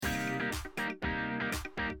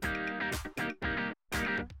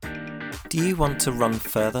Do you want to run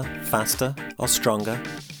further, faster, or stronger?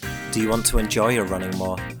 Do you want to enjoy your running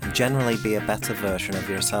more and generally be a better version of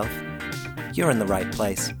yourself? You're in the right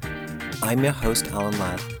place. I'm your host, Alan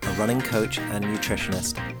Ladd, a running coach and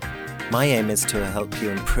nutritionist. My aim is to help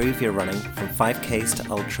you improve your running from 5Ks to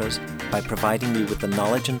ultras by providing you with the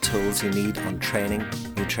knowledge and tools you need on training,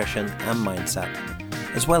 nutrition, and mindset,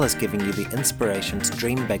 as well as giving you the inspiration to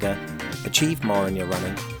dream bigger, achieve more in your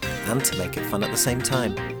running, and to make it fun at the same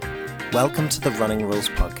time. Welcome to the Running Rules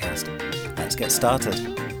Podcast. Let's get started.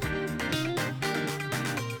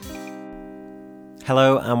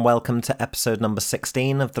 Hello and welcome to episode number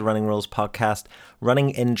 16 of the Running Rules Podcast, Running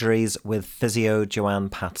Injuries with physio Joanne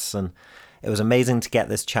Patterson. It was amazing to get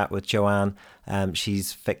this chat with Joanne.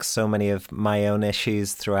 She's fixed so many of my own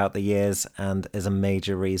issues throughout the years and is a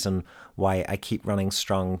major reason why I keep running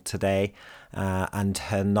strong today. And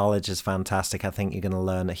her knowledge is fantastic. I think you're going to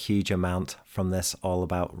learn a huge amount from this, all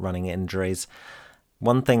about running injuries.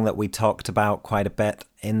 One thing that we talked about quite a bit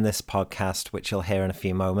in this podcast, which you'll hear in a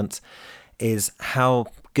few moments, is how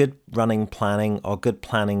good running planning or good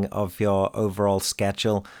planning of your overall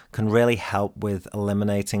schedule can really help with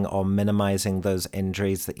eliminating or minimizing those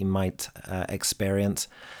injuries that you might experience.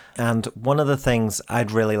 And one of the things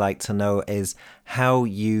I'd really like to know is how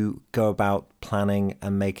you go about planning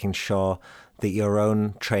and making sure that your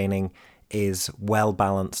own training is well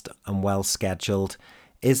balanced and well scheduled.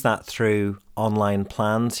 Is that through online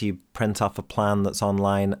plans? You print off a plan that's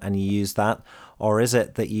online and you use that? Or is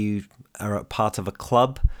it that you are a part of a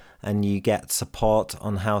club and you get support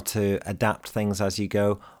on how to adapt things as you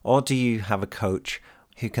go? Or do you have a coach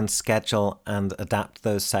who can schedule and adapt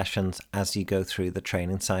those sessions as you go through the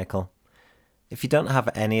training cycle? If you don't have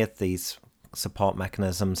any of these support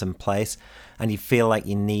mechanisms in place and you feel like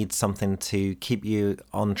you need something to keep you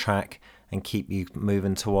on track and keep you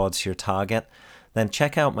moving towards your target, then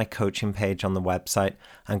check out my coaching page on the website.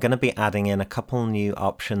 I'm going to be adding in a couple new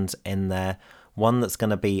options in there. One that's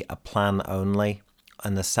going to be a plan only,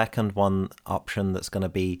 and the second one option that's going to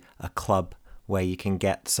be a club where you can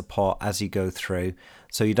get support as you go through.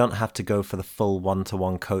 So you don't have to go for the full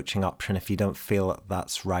one-to-one coaching option if you don't feel that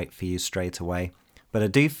that's right for you straight away. But I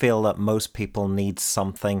do feel that most people need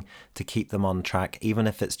something to keep them on track, even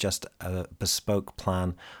if it's just a bespoke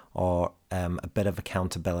plan or a bit of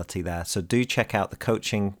accountability there. So do check out the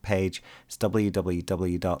coaching page. It's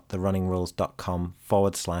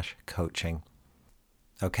www.therunningsrules.com/coaching.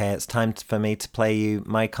 Okay, it's time for me to play you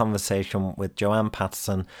my conversation with Joanne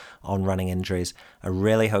Patterson on running injuries. I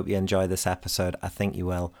really hope you enjoy this episode. I think you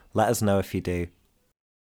will. Let us know if you do.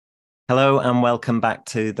 Hello and welcome back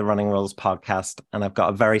to the Running Rules Podcast. And I've got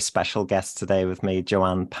a very special guest today with me,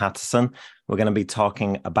 Joanne Patterson. We're going to be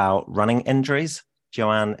talking about running injuries.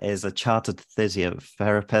 Joanne is a chartered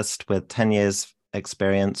physiotherapist with 10 years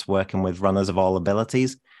experience working with runners of all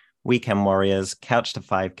abilities, weekend warriors, couch to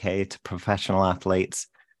 5K to professional athletes,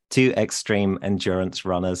 to extreme endurance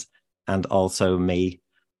runners, and also me.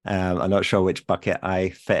 I'm not sure which bucket I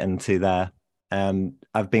fit into there.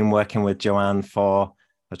 I've been working with Joanne for,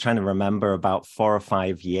 I'm trying to remember, about 4 or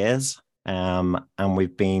 5 years. And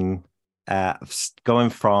we've been going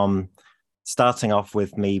from starting off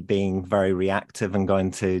with me being very reactive and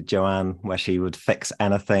going to Joanne where she would fix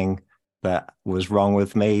anything that was wrong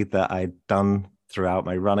with me that I'd done throughout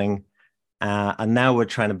my running. And now we're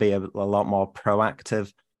trying to be a lot more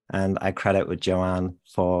proactive. And I credit with Joanne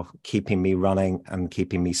for keeping me running and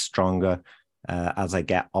keeping me stronger as I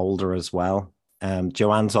get older as well.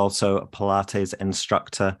 Joanne's also a Pilates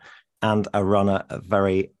instructor and a runner, a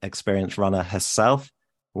very experienced runner herself,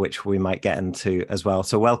 which we might get into as well.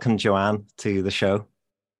 So welcome, Joanne, to the show.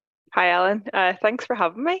 Hi, Alan. Thanks for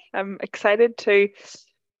having me. I'm excited to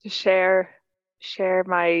share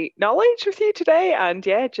my knowledge with you today, and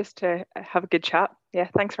just to have a good chat. Yeah,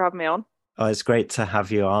 thanks for having me on. Oh, it's great to have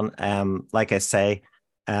you on. Like I say,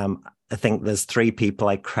 I think there's 3 people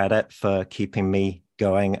I credit for keeping me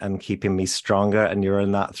going and keeping me stronger, and you're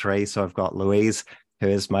in that 3. So I've got Louise, who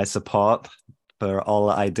is my support for all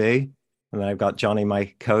that I do. And then I've got Johnny, my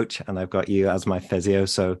coach, and I've got you as my physio.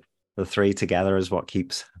 So the 3 together is what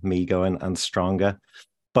keeps me going and stronger.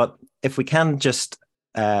 But if we can just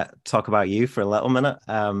talk about you for a little minute,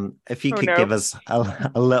 if you could give us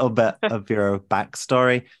a little bit of your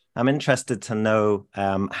backstory. I'm interested to know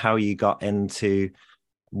how you got into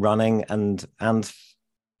running and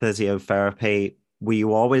physiotherapy. Were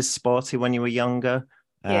you always sporty when you were younger?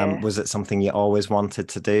 Was it something you always wanted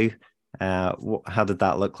to do? How did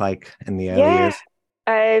that look like in the early years?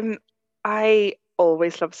 I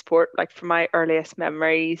always loved sport. Like from my earliest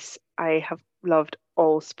memories, I have loved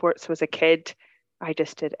all sports. So as a kid, I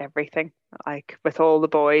just did everything. Like with all the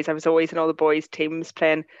boys, I was always in all the boys' teams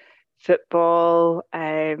playing football,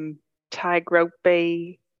 tag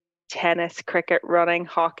rugby, tennis, cricket, running,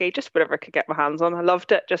 hockey, just whatever I could get my hands on. I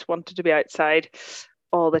loved it. Just wanted to be outside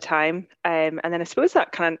all the time. And then I suppose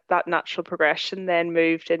that kind of that natural progression then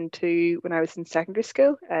moved into when I was in secondary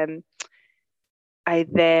school. I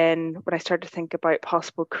then, when I started to think about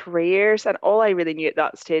possible careers, and all I really knew at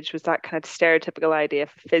that stage was that kind of stereotypical idea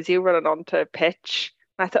of physio running onto a pitch.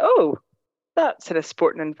 And I thought, oh, that's in a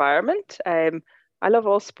sporting environment. I love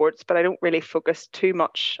all sports, but I don't really focus too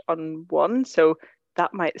much on one. So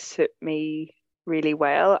that might suit me really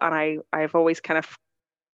well. And I've always kind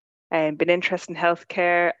of been interested in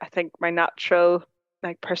healthcare. I think my natural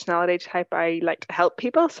like personality type, I like to help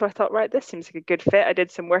people. So I thought, right, this seems like a good fit. I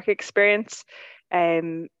did some work experience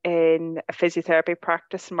in a physiotherapy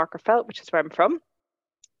practice in Markerfelt, which is where I'm from,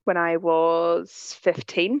 when I was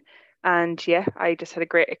 15. And yeah, I just had a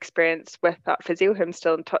great experience with that physio who I'm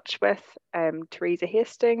still in touch with, Teresa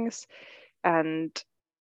Hastings. And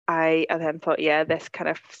I then thought, yeah, this kind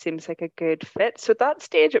of seems like a good fit. So at that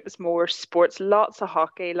stage, it was more sports, lots of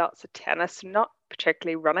hockey, lots of tennis, not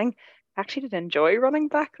particularly running. I actually did enjoy running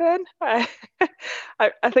back then. I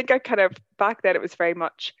think I kind of, back then, it was very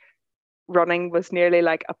much running was nearly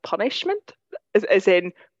like a punishment, as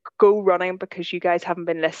in go running because you guys haven't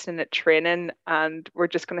been listening at training and we're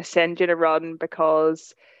just going to send you to run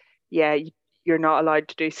because yeah, you're not allowed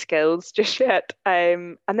to do skills just yet.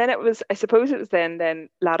 And then it was, I suppose it was then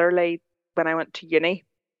latterly when I went to uni,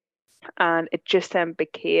 and it just then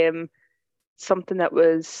became something that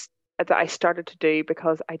I started to do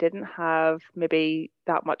because I didn't have maybe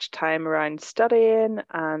that much time around studying,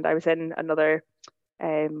 and I was in another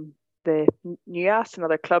the NUAS,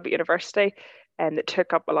 another club at university, and it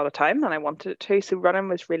took up a lot of time and I wanted it to. So running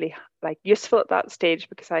was really like useful at that stage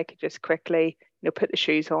because I could just quickly, put the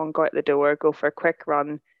shoes on, go out the door, go for a quick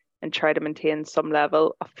run and try to maintain some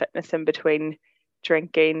level of fitness in between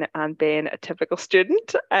drinking and being a typical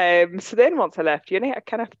student. So then once I left uni, I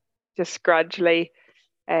kind of just gradually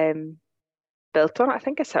um built on it. I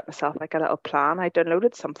think I set myself like a little plan. I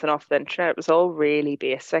downloaded something off the internet. It was all really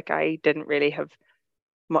basic. I didn't really have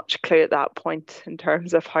much clue at that point in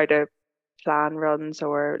terms of how to plan runs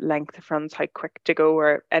or length of runs, how quick to go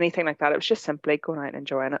or anything like that. It was just simply going out and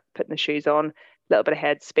enjoying it, putting the shoes on, a little bit of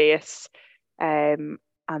headspace. And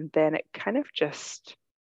then it kind of just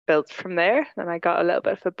built from there. And I got a little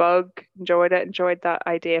bit of a bug, enjoyed it, enjoyed that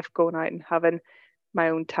idea of going out and having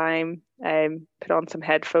my own time, put on some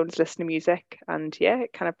headphones, listen to music. And yeah,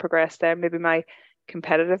 it kind of progressed there. Maybe my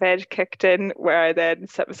competitive edge kicked in where I then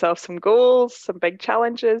set myself some goals, some big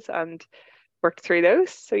challenges and worked through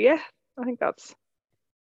those. So yeah, I think that's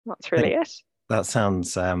I really think it. that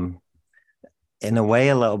sounds in a way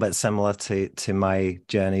a little bit similar to my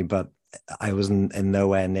journey, but I wasn't in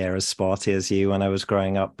nowhere near as sporty as you when I was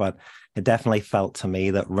growing up. But it definitely felt to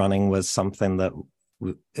me that running was something that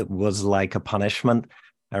it was like a punishment.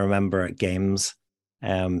 I remember at games,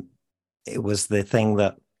 um, it was the thing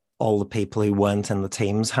that all the people who weren't in the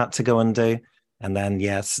teams had to go and do. And then,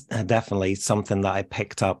 yes, definitely something that I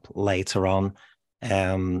picked up later on,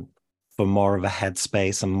 for more of a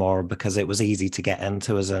headspace and more because it was easy to get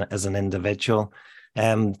into as an individual.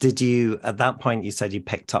 Did you, at that point, you said you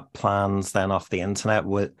picked up plans then off the internet?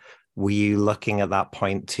 Were you looking at that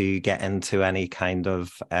point to get into any kind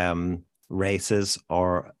of races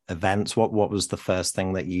or events? What was the first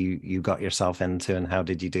thing that you got yourself into, and how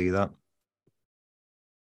did you do that?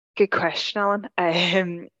 Good question,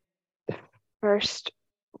 Alan. The first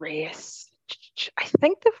race, I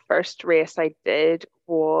think the first race I did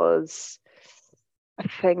was a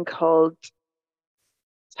thing called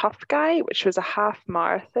Tough Guy, which was a half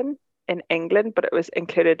marathon in England, but it was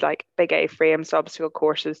included like big A-frames, obstacle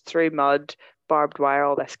courses through mud, barbed wire,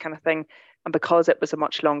 all this kind of thing. And because it was a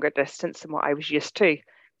much longer distance than what I was used to,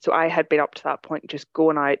 so I had been up to that point just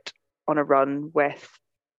going out on a run with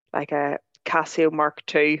like a Casio Mark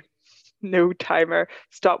II, no timer,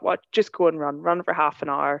 stopwatch, just go and run for half an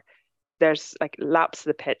hour. There's like laps of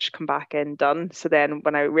the pitch, come back in, done. So then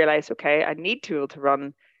when I realized, okay, I need to be able to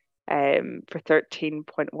run for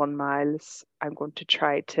 13.1 miles, I'm going to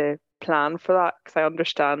try to plan for that because I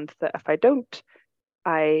understand that if I don't,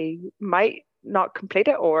 I might not complete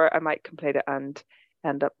it or I might complete it and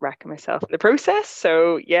end up wrecking myself in the process.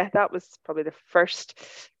 So yeah, that was probably the first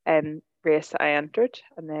race that I entered.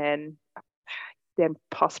 And then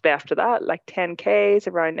possibly after that, like 10Ks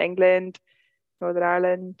around England, Northern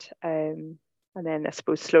Ireland. And then I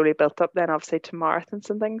suppose slowly built up then obviously to marathons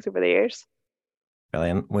and things over the years.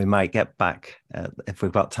 Brilliant. We might get back if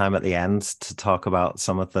we've got time at the end to talk about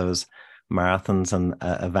some of those marathons and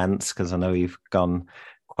events? Because I know you've gone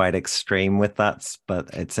quite extreme with that, but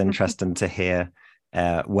it's interesting to hear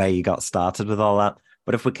where you got started with all that.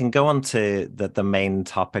 But if we can go on to the main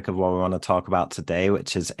topic of what we want to talk about today,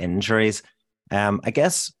 which is injuries, I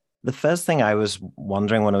guess the first thing I was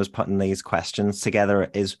wondering when I was putting these questions together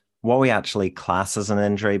is what we actually class as an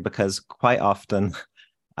injury, because quite often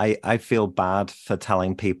I feel bad for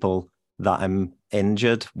telling people that I'm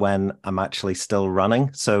injured when I'm actually still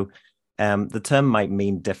running. So the term might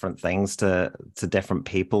mean different things to different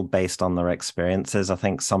people based on their experiences. I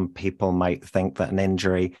think some people might think that an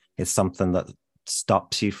injury is something that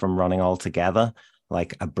stops you from running altogether,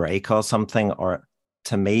 like a break or something. Or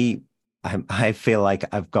to me, I feel like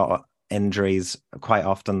I've got injuries quite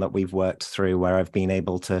often that we've worked through where I've been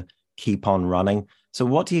able to keep on running. So,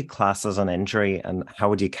 what do you class as an injury, and how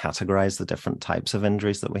would you categorize the different types of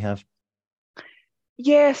injuries that we have?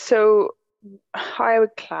 Yeah, so how I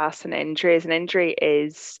would class an injury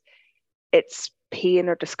is it's pain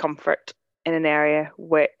or discomfort in an area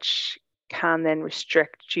which can then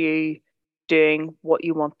restrict you doing what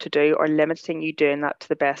you want to do or limiting you doing that to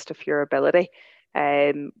the best of your ability,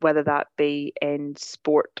 whether that be in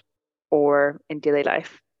sport or in daily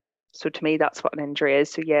life. So to me, that's what an injury is.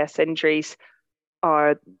 So yes, injuries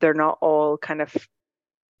they're not all kind of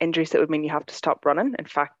injuries that would mean you have to stop running. In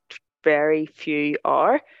fact, very few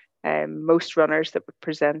are. Most runners that would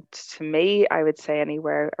present to me, I would say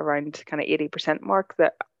anywhere around kind of 80% mark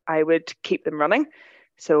that I would keep them running.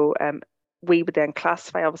 So we would then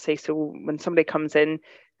classify, obviously. So when somebody comes in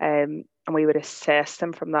and we would assess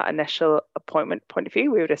them from that initial appointment point of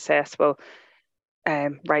view, we would assess, well,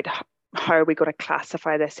 right, how are we going to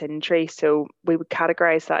classify this injury? So we would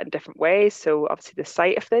categorize that in different ways. So obviously the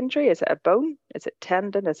site of the injury, is it a bone? Is it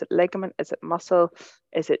tendon? Is it ligament? Is it muscle?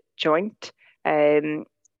 Is it joint? Um,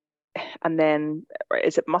 and then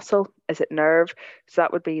is it muscle? Is it nerve? So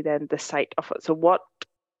that would be then the site of it. So what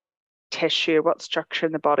tissue, what structure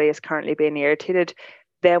in the body is currently being irritated?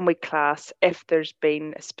 Then we class if there's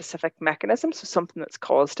been a specific mechanism, so something that's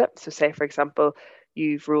caused it. So say, for example,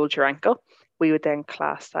 you've rolled your ankle, we would then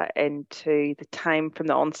class that into the time from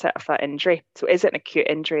the onset of that injury. So is it an acute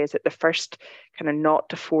injury? Is it the first kind of 0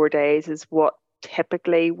 to 4 days is what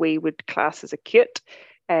typically we would class as acute?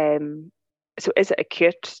 So is it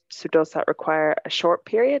acute? So does that require a short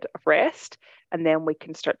period of rest? And then we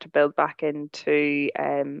can start to build back into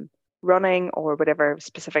running or whatever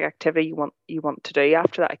specific activity you want to do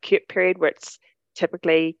after that acute period, where it's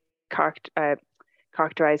typically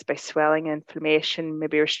characterized by swelling, inflammation,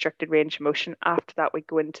 maybe restricted range of motion. After that, we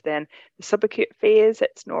go into then the subacute phase.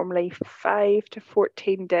 It's normally 5 to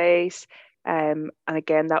 14 days. And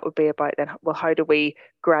again, that would be about then, well, how do we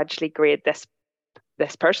gradually grade this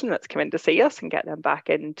person that's come in to see us and get them back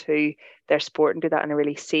into their sport and do that in a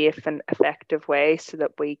really safe and effective way so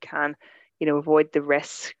that we can, avoid the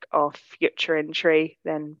risk of future injury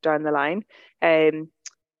then down the line. I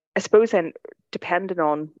suppose then, depending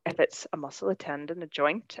on if it's a muscle, a tendon, a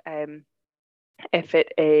joint, if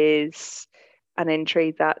it is an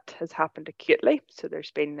injury that has happened acutely, so there's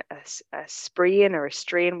been a sprain or a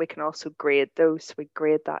strain, we can also grade those. So we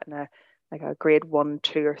grade that in a grade 1,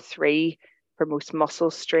 2, or 3 for most muscle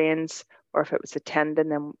strains, or if it was a tendon,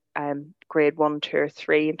 then grade 1, 2, or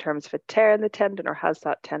 3 in terms of a tear in the tendon, or has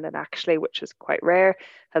that tendon actually, which is quite rare,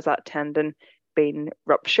 has that tendon been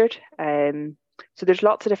ruptured? So there's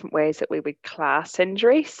lots of different ways that we would class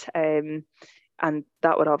injuries, and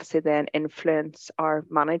that would obviously then influence our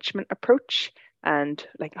management approach and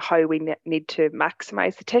like how we need to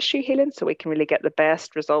maximize the tissue healing so we can really get the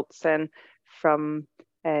best results then from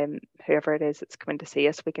whoever it is that's coming to see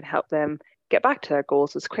us. We can help them get back to their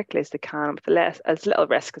goals as quickly as they can with as little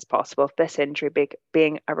risk as possible. If this injury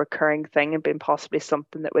being a recurring thing and being possibly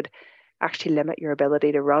something that would actually limit your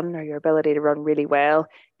ability to run or your ability to run really well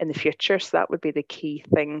in the future. So that would be the key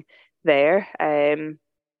thing there.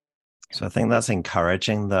 So I think that's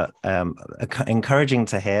encouraging encouraging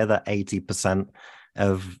to hear that 80%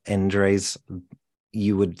 of injuries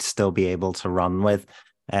you would still be able to run with.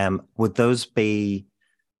 Would those be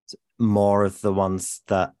more of the ones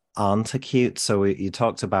that aren't acute? So you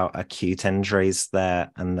talked about acute injuries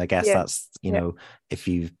there, and I guess Yeah, that's, yeah, if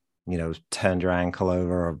you've, turned your ankle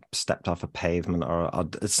over or stepped off a pavement or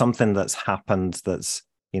something that's happened that's,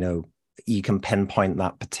 you can pinpoint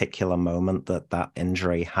that particular moment that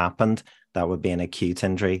injury happened. That would be an acute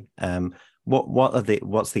injury.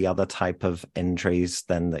 What's the other type of injuries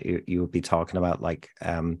then that you would be talking about, like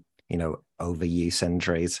overuse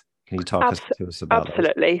injuries? Can you talk abs- to us about those?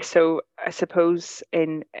 absolutely. So I suppose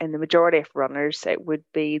in the majority of runners, it would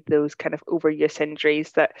be those kind of overuse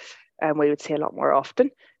injuries that we would see a lot more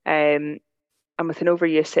often. And with an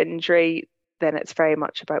overuse injury, then it's very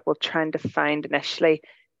much about, well, trying to find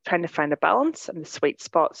a balance and the sweet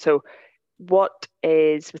spot. So what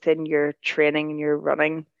is within your training and your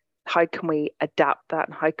running, how can we adapt that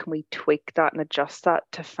and how can we tweak that and adjust that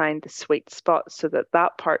to find the sweet spot so that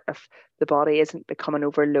that part of the body isn't becoming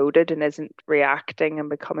overloaded and isn't reacting and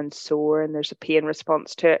becoming sore and there's a pain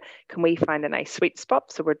response to it? Can we find a nice sweet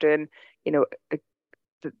spot so we're doing, you know,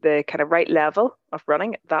 the kind of right level of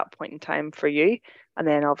running at that point in time for you, and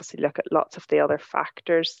then obviously look at lots of the other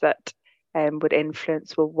factors that would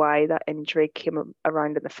influence, well, why that injury came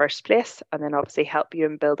around in the first place, and then obviously help you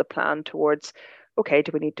and build a plan towards, okay,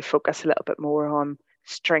 do we need to focus a little bit more on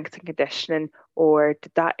strength and conditioning, or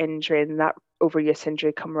did that injury and that overuse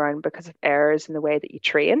injury come around because of errors in the way that you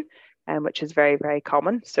train, which is very, very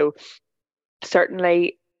common. So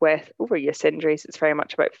certainly with overuse injuries, it's very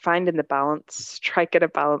much about finding the balance, striking a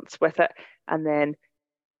balance with it, and then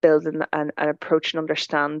building an approach and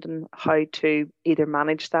understanding how to either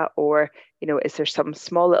manage that, or, is there some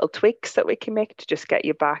small little tweaks that we can make to just get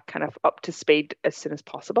you back kind of up to speed as soon as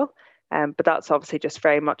possible. But that's obviously just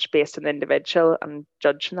very much based on the individual and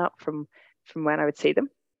judging that from when I would see them.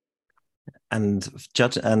 And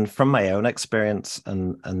from my own experience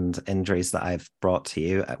and injuries that I've brought to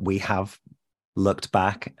you, we have looked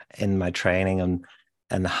back in my training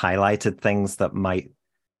and highlighted things that might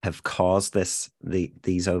have caused these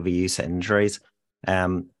overuse injuries.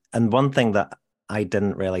 And one thing that I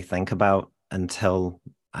didn't really think about until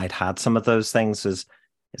I'd had some of those things is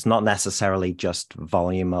it's not necessarily just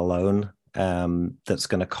volume alone that's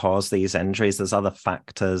going to cause these injuries. There's other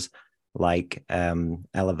factors like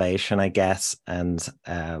elevation, I guess, and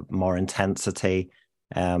more intensity.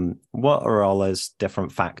 What are all those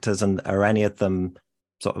different factors, and are any of them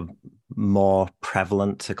sort of more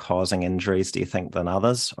prevalent to causing injuries, do you think, than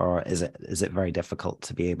others, or is it very difficult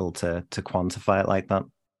to be able to quantify it like that?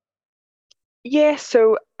 Yeah,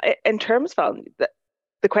 so in terms of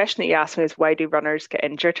the question that you asked me is, why do runners get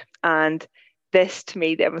injured? And this to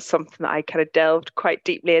me then was something that I kind of delved quite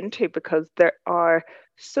deeply into, because there are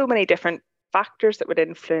so many different factors that would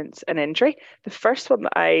influence an injury. The first one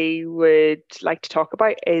that I would like to talk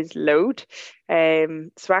about is load.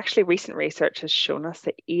 So actually recent research has shown us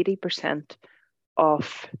that 80%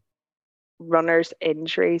 of runners'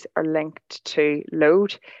 injuries are linked to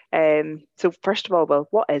load. So first of all, well,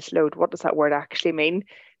 what is load? What does that word actually mean?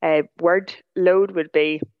 Word load would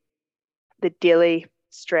be the daily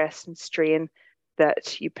stress and strain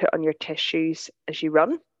that you put on your tissues as you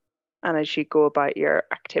run and as you go about your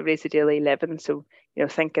activities of daily living. So,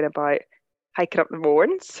 thinking about hiking up the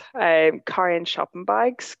mornings, carrying shopping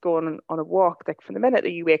bags, going on a walk, like from the minute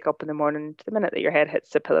that you wake up in the morning to the minute that your head hits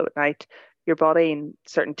the pillow at night, your body and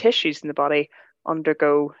certain tissues in the body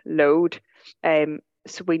undergo load.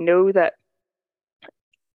 So we know that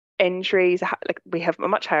injuries, like we have a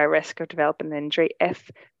much higher risk of developing an injury if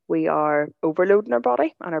we are overloading our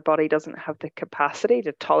body and our body doesn't have the capacity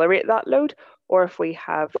to tolerate that load, or if we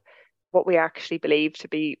have what we actually believe to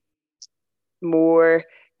be more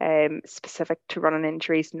specific to running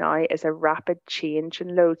injuries now is a rapid change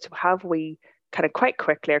in load. So have we kind of quite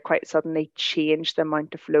quickly or quite suddenly changed the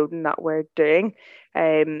amount of loading that we're doing?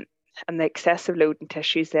 And the excessive load in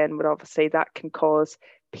tissues then would obviously, that can cause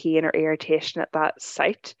pain or irritation at that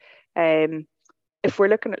site. If we're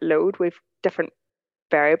looking at load, we've different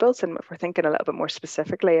variables, and if we're thinking a little bit more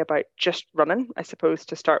specifically about just running, I suppose,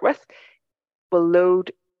 to start with, well,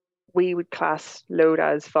 load, we would class load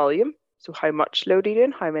as volume. So how much load are you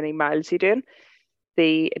doing? How many miles are you doing?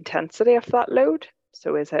 The intensity of that load.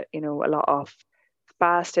 So is it, a lot of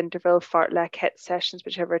fast interval, fartlek, hit sessions,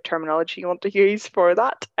 whichever terminology you want to use for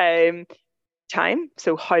that. Time.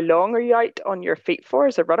 So how long are you out on your feet for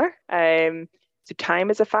as a runner? So time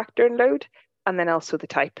is a factor in load. And then also the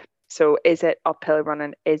type. So is it uphill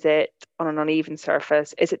running? Is it on an uneven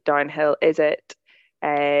surface? Is it downhill? Is it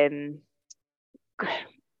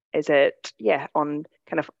on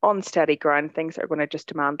kind of unsteady ground, things that are going to just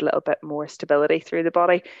demand a little bit more stability through the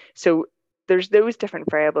body? So there's those different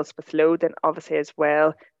variables with load. And obviously, as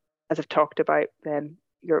well as I've talked about, then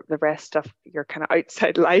the rest of your kind of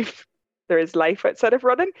outside life, there is life outside of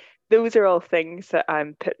running. Those are all things that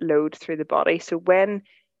put load through the body. So when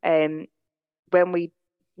we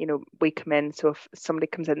we come in, so if somebody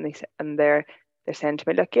comes in and they're saying to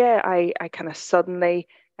me, look, yeah, I kind of suddenly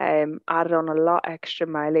added on a lot extra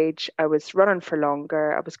mileage. I was running for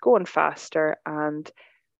longer. I was going faster. And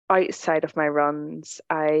outside of my runs,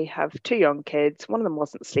 I have two young kids. One of them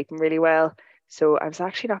wasn't sleeping really well. So I was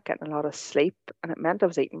actually not getting a lot of sleep, and it meant I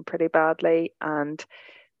was eating pretty badly. And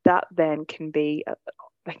that then can be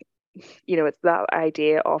like it's that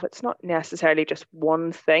idea of it's not necessarily just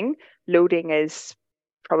one thing. Loading is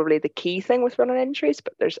probably the key thing with running injuries,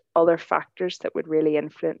 but there's other factors that would really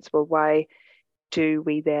influence, well, why do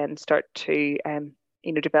we then start to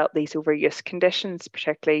develop these overuse conditions,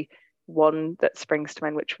 particularly one that springs to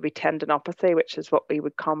mind, which would be tendinopathy, which is what we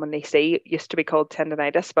would commonly see. It used to be called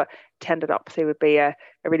tendonitis, but tendinopathy would be a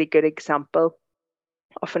really good example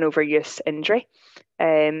of an overuse injury.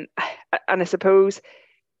 And I suppose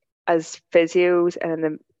as physios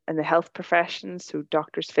and in the health professions, so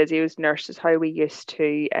doctors, physios, nurses, how we used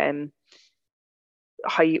to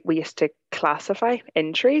classify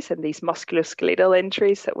injuries and these musculoskeletal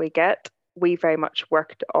injuries that we get. We very much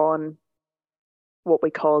worked on what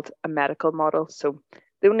we called a medical model. So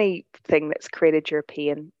the only thing that's created your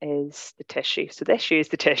pain is the tissue. So the issue is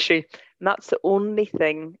the tissue, and that's the only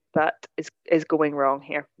thing that is going wrong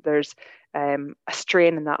here. There's a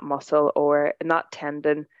strain in that muscle or in that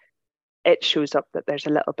tendon. It shows up that there's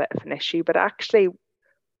a little bit of an issue, but actually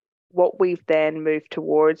what we've then moved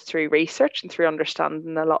towards through research and through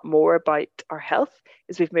understanding a lot more about our health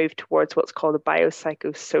is we've moved towards what's called a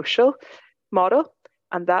biopsychosocial model.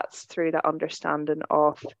 And that's through that understanding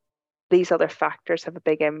of these other factors have a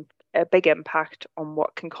big impact on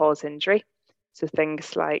what can cause injury. So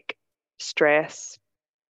things like stress,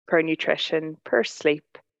 poor nutrition, poor sleep,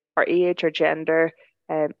 our age, our gender,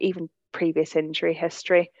 even previous injury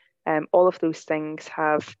history. All of those things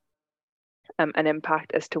have an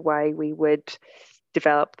impact as to why we would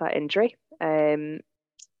develop that injury. And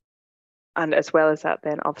as well as that,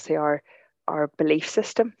 then obviously our belief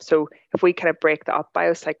system. So if we kind of break that up,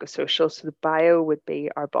 biopsychosocial, so the bio would be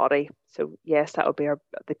our body. So yes, that would be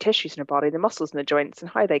the tissues in our body, the muscles and the joints,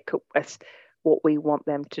 and how they cope with what we want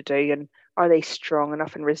them to do, and are they strong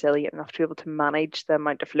enough and resilient enough to be able to manage the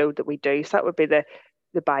amount of load that we do. So that would be the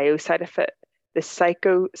bio side of it. The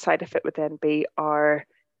psycho side of it would then be our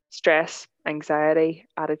stress, anxiety,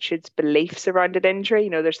 attitudes, beliefs around an injury.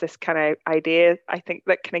 There's this kind of idea, I think,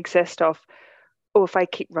 that can exist of, oh, if I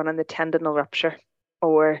keep running, the tendon will rupture,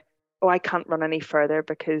 or, oh, I can't run any further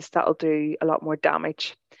because that'll do a lot more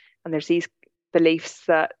damage. And there's these beliefs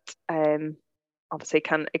that obviously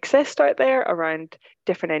can exist out there around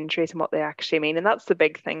different injuries and what they actually mean. And that's the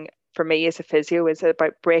big thing for me as a physio, is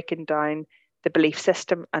about breaking down the belief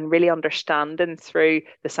system and really understanding through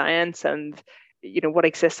the science and what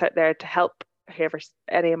exists out there to help whoever,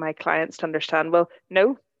 any of my clients, to understand, well,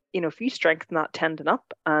 no, if you strengthen that tendon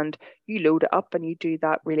up and you load it up and you do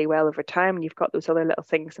that really well over time and you've got those other little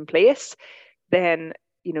things in place, then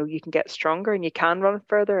you can get stronger and you can run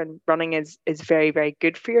further, and running is very, very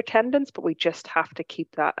good for your tendons, but we just have to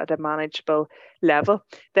keep that at a manageable level.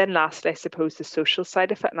 Then lastly, I suppose the social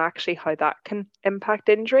side of it and actually how that can impact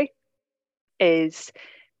injury is,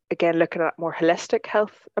 again, looking at a more holistic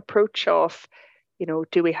health approach of,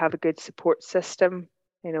 do we have a good support system?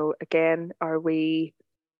 Again, are we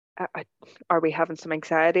having some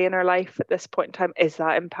anxiety in our life at this point in time? Is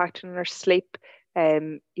that impacting on our sleep?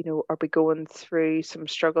 Are we going through some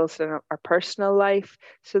struggles in our personal life?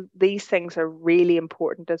 So these things are really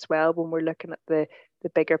important as well when we're looking at the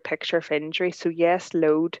bigger picture of injury. So yes,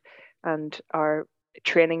 load and our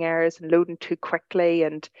training errors and loading too quickly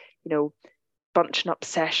and, bunching up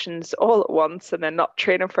sessions all at once and then not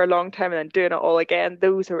training for a long time and then doing it all again.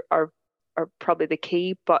 Those are probably the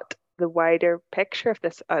key, but the wider picture of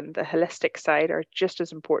this and the holistic side are just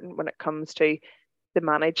as important when it comes to the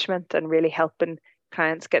management and really helping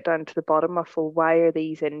clients get down to the bottom of, well, why are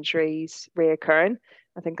these injuries reoccurring?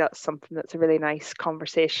 I think that's something that's a really nice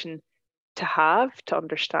conversation to have, to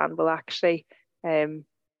understand, well, actually, a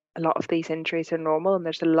lot of these injuries are normal and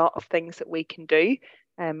there's a lot of things that we can do.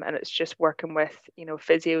 And it's just working with,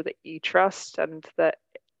 physio that you trust and that,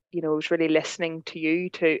 is really listening to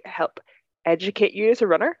you to help educate you as a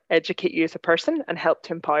runner, educate you as a person, and help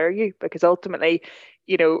to empower you. Because ultimately,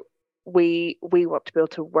 we want to be able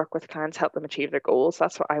to work with clients, help them achieve their goals.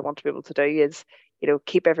 That's what I want to be able to do, is,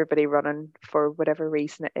 keep everybody running for whatever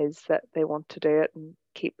reason it is that they want to do it, and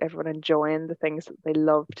keep everyone enjoying the things that they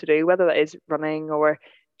love to do, whether that is running or,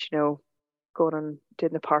 going and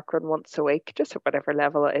doing the park run once a week, just at whatever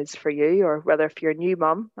level it is for you, or whether if you're a new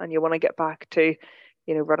mum and you want to get back to,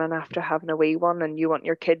 running after having a wee one and you want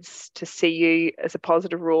your kids to see you as a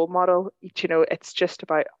positive role model, it's just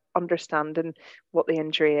about understanding what the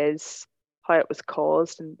injury is, how it was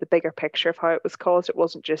caused, and the bigger picture of how it was caused. It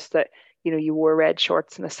wasn't just that, you wore red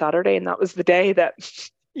shorts on a Saturday and that was the day that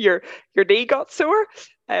your knee got sore.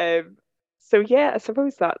 So yeah, I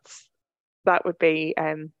suppose that would be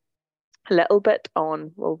a little bit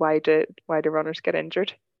on, well, why do runners get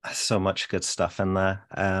injured? So much good stuff in there.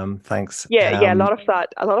 Thanks. Yeah, a lot of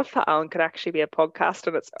that, Alan, could actually be a podcast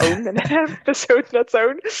on its own and an episode on its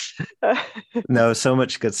own. Uh, No, so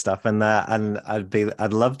much good stuff in there, and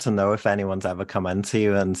I'd love to know if anyone's ever come into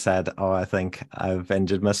you and said, "Oh, I think I've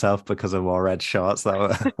injured myself because I wore red shorts."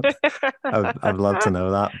 I'd love to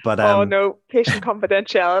know that. But oh no, patient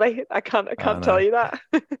confidentiality. I I can't tell know. you that.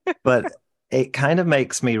 But it kind of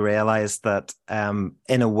makes me realize that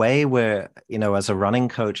in a way where, as a running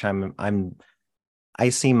coach, I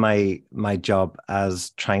see my job as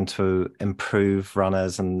trying to improve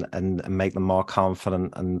runners and make them more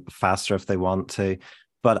confident and faster if they want to.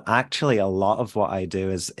 But actually, a lot of what I do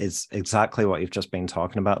is exactly what you've just been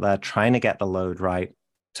talking about there, trying to get the load right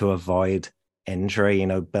to avoid injury,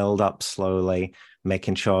 build up slowly,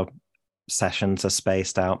 making sure sessions are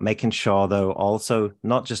spaced out, making sure though also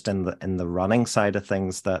not just in the running side of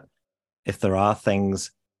things, that if there are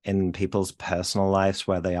things in people's personal lives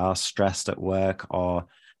where they are stressed at work or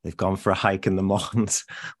they've gone for a hike in the mornings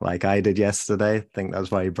like I did yesterday, I think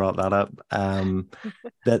that's why you brought that up,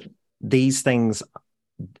 that these things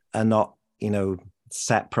are not,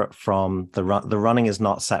 separate from the running is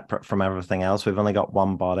not separate from everything else. We've only got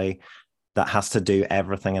one body that has to do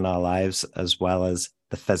everything in our lives, as well as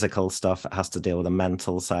the physical stuff. It has to deal with the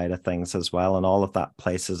mental side of things as well. And all of that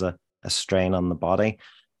places a strain on the body.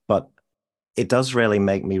 But it does really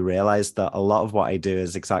make me realize that a lot of what I do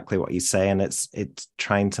is exactly what you say. And it's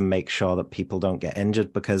trying to make sure that people don't get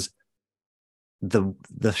injured, because the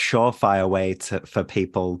surefire way for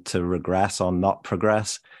people to regress or not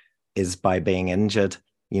progress is by being injured.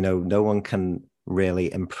 No one can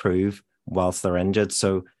really improve whilst they're injured.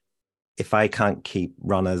 So if I can't keep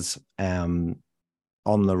runners on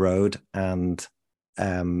the road and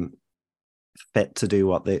um, fit to do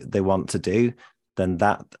what they want to do, then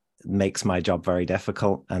that makes my job very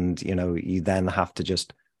difficult. And you then have to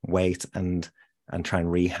just wait and try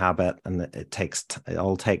and rehab it, and it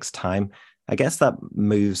all takes time. I guess that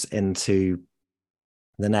moves into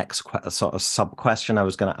the next sort of sub question I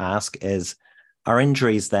was going to ask is, are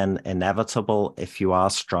injuries then inevitable if you are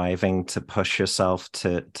striving to push yourself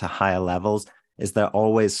to higher levels? Is there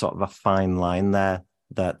always sort of a fine line there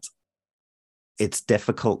that it's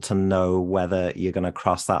difficult to know whether you're going to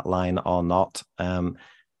cross that line or not?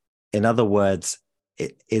 In other words,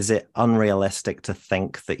 is it unrealistic to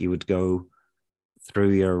think that you would go through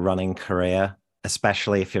your running career,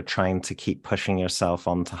 especially if you're trying to keep pushing yourself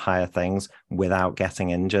onto higher things without getting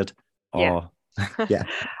injured? Yeah. Or, yeah,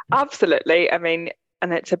 Absolutely. I mean,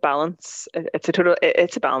 and it's a balance. It's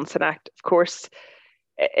a balancing act. Of course,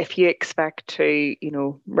 if you expect to,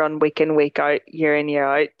 run week in, week out, year in, year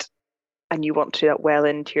out, and you want to do that well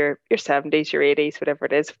into your 70s, your 80s, whatever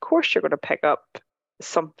it is, of course you're going to pick up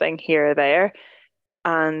something here or there.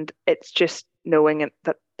 And it's just knowing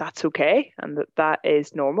that that's okay and that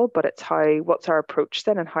is normal, but it's what's our approach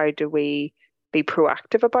then, and how do we be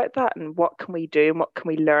proactive about that, and what can we do and what can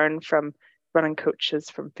we learn from running coaches,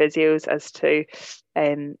 from physios, as to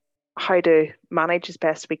um, how to manage as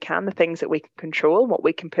best we can the things that we can control and what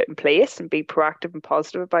we can put in place and be proactive and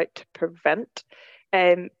positive about to prevent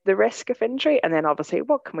the risk of injury. And then obviously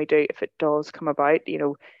what can we do if it does come about,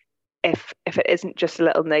 if it isn't just a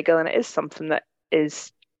little niggle and it is something that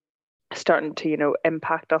is starting to,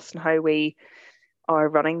 impact us and how we are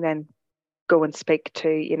running, then go and speak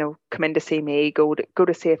to, come in to see me, go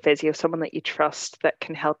to see a physio, someone that you trust that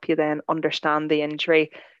can help you then understand the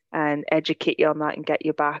injury and educate you on that and get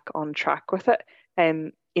you back on track with it.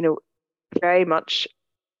 Very much.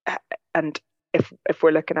 And if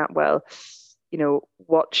we're looking at, well,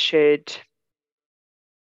 what should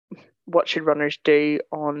runners do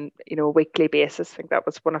on a weekly basis? I think that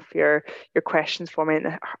was one of your questions for me,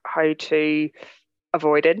 and how to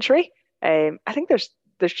avoid injury. I think there's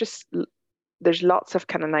lots of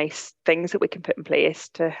kind of nice things that we can put in place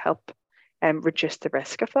to help reduce the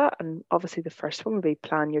risk of that. And obviously the first one would be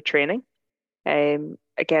plan your training. Again,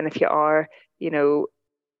 if you are,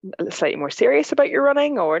 slightly more serious about your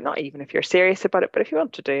running, or not even if you're serious about it, but if you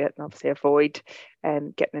want to do it, and obviously avoid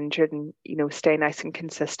getting injured, and stay nice and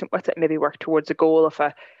consistent with it, maybe work towards a goal of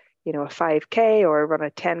a 5K or run a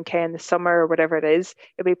 10K in the summer or whatever it is.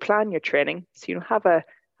 It'll be plan your training, so have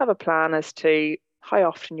a plan as to how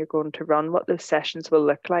often you're going to run, what those sessions will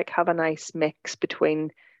look like. Have a nice mix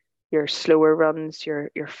between your slower runs, your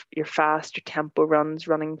fast, your tempo runs,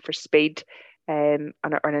 running for speed, and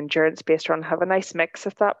an endurance-based run. Have a nice mix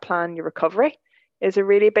of that. Plan your recovery is a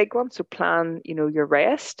really big one. So plan, your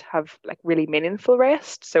rest. Have like really meaningful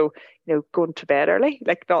rest. So, going to bed early,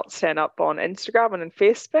 like not staying up on Instagram and on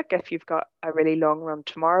Facebook if you've got a really long run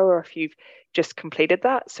tomorrow or if you've just completed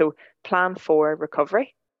that. So plan for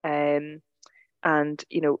recovery. And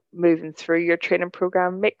moving through your training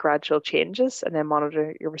program, make gradual changes and then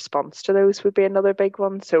monitor your response to those would be another big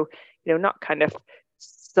one. So not kind of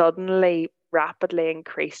suddenly rapidly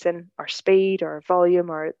increasing our speed or volume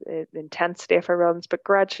or the intensity of our runs, but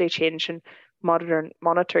gradually changing,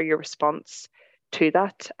 monitor your response to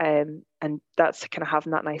that. And that's kind of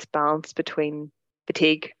having that nice balance between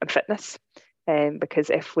fatigue and fitness. Because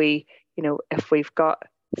if we've got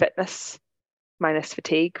fitness minus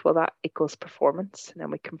fatigue, well, that equals performance. And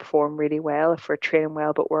then we can perform really well if we're training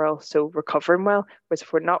well, but we're also recovering well. Whereas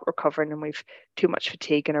if we're not recovering and we've too much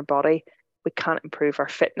fatigue in our body, we can't improve our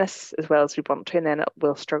fitness as well as we want to, and then it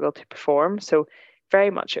will struggle to perform. So very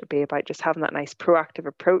much it would be about just having that nice proactive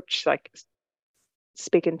approach, like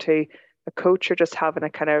speaking to a coach or just having a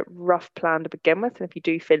kind of rough plan to begin with. And if you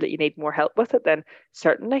do feel that you need more help with it, then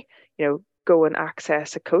certainly, go and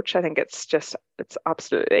access a coach. I think it's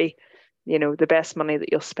absolutely the best money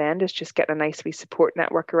that you'll spend is just getting a nice wee support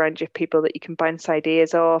network around you of people that you can bounce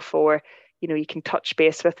ideas off, or you can touch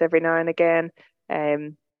base with every now and again.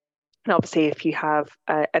 And obviously if you have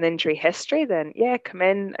an injury history, then come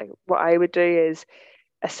in. What I would do is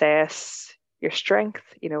assess your strength,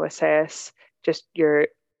 assess just the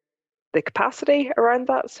capacity around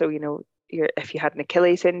that. So if you had an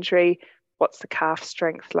Achilles injury, what's the calf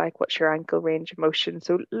strength like? What's your ankle range of motion?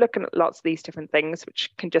 So looking at lots of these different things, which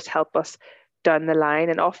can just help us down the line.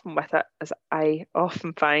 And often with it, as I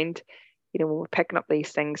often find, when we're picking up these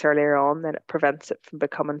things earlier on, then it prevents it from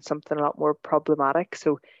becoming something a lot more problematic.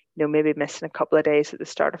 So, maybe missing a couple of days at the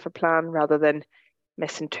start of a plan rather than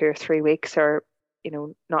missing 2 or 3 weeks, or,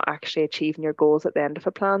 not actually achieving your goals at the end of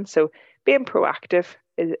a plan. So being proactive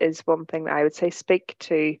is one thing that I would say. Speak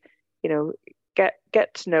to,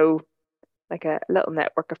 get to know like a little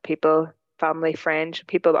network of people, family, friends,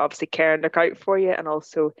 people that obviously care and look out for you, and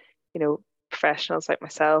also, professionals like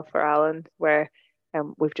myself or Alan, where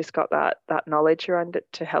we've just got that knowledge around it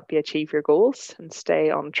to help you achieve your goals and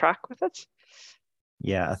stay on track with it.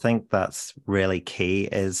 Yeah, I think that's really key,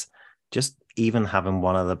 is just even having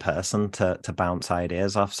one other person to bounce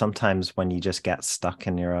ideas off. Sometimes when you just get stuck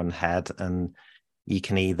in your own head, and you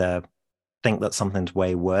can either think that something's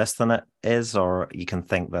way worse than it is, or you can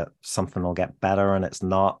think that something will get better and it's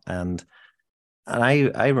not. And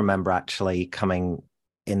I remember actually coming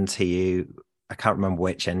into you, I can't remember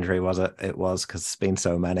which injury it was because it's been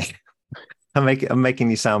so many. I'm making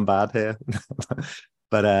you sound bad here.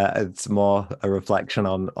 But it's more a reflection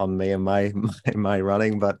on me and my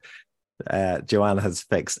running. But Joanne has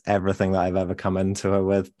fixed everything that I've ever come into her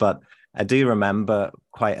with. But I do remember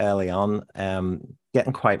quite early on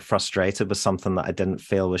getting quite frustrated with something that I didn't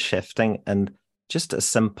feel was shifting. And just a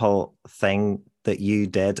simple thing that you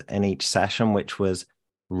did in each session, which was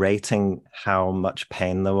rating how much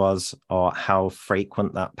pain there was or how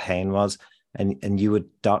frequent that pain was. And you would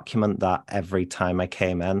document that every time I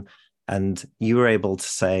came in. And you were able to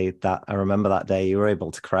say that, I remember that day, you were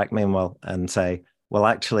able to correct me and say, well,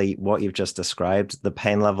 actually, what you've just described, the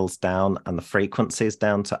pain level's down and the frequency is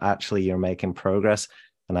down. So actually, you're making progress.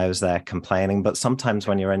 And I was there complaining. But sometimes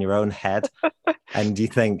when you're in your own head and you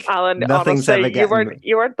think, Alan, nothing's honestly, ever getting...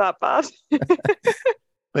 you weren't that bad.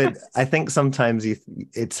 But I think sometimes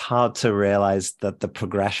it's hard to realize that the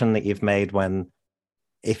progression that you've made, when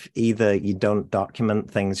if either you don't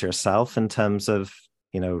document things yourself in terms of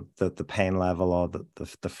the pain level or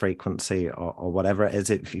the frequency or whatever it is,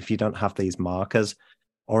 if you don't have these markers,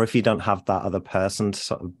 or if you don't have that other person to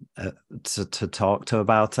sort of to talk to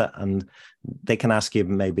about it, and they can ask you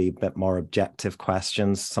maybe a bit more objective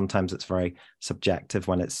questions. Sometimes it's very subjective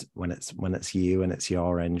when it's you and it's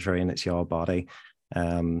your injury and it's your body.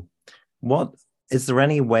 What is there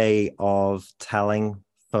any way of telling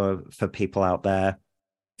for people out there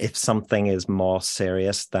if something is more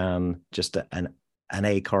serious than just an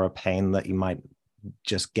ache or a pain that you might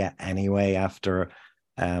just get anyway after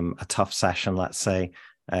a tough session, let's say?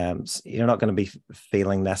 You're not going to be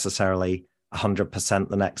feeling necessarily 100%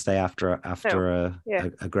 the next day after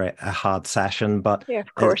a hard session, but yeah,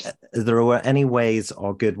 of course. Is there any ways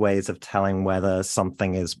or good ways of telling whether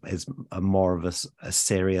something is more of a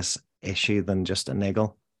serious issue than just a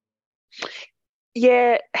niggle?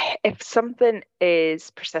 Yeah, if something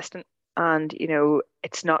is persistent and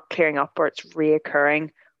it's not clearing up, or it's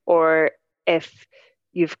reoccurring, or if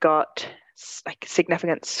you've got like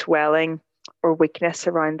significant swelling or weakness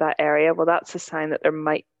around that area, well, that's a sign that there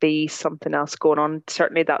might be something else going on.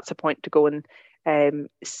 Certainly that's a point to go and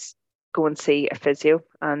see a physio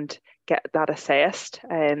and get that assessed.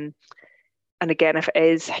 And again, if it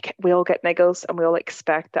is, like, we all get niggles and we all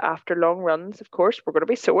expect that after long runs, of course, we're going to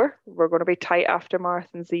be sore. We're going to be tight after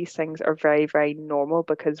marathons. These things are very, very normal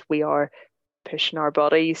because we are pushing our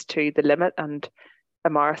bodies to the limit. And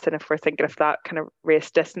a marathon, if we're thinking of that kind of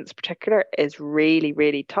race distance in particular, is really,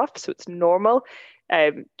 really tough. So it's normal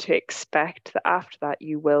to expect that after that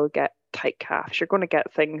you will get tight calves. You're going to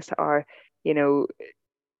get things that are, you know,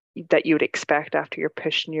 that you would expect after you're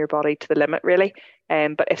pushing your body to the limit, really.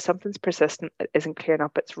 But if something's persistent, it isn't clearing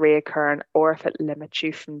up, it's reoccurring, or if it limits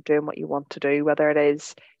you from doing what you want to do, whether it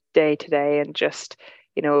is day to day and just,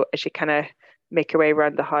 as you kind of make your way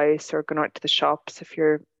around the house or going out to the shops, if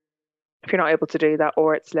you're not able to do that,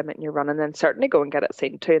 or it's limiting your running, then certainly go and get it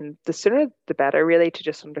seen to. And the sooner the better, really, to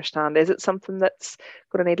just understand, is it something that's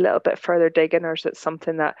going to need a little bit further digging, or is it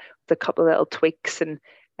something that with a couple of little tweaks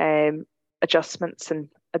and adjustments and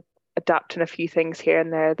adapting a few things here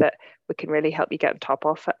and there, that we can really help you get on top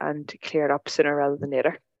of it and clear it up sooner rather than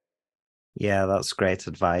later. Yeah, that's great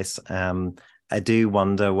advice. I do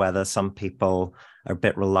wonder whether some people are a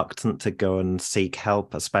bit reluctant to go and seek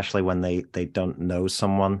help, especially when they don't know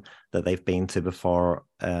someone that they've been to before,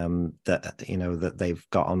 that they've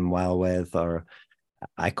got on well with. Or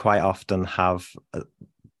I quite often have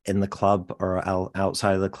in the club or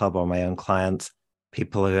outside of the club or my own clients,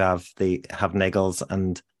 people who have niggles,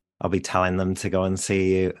 and I'll be telling them to go and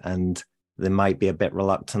see you, and they might be a bit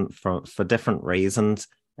reluctant for different reasons.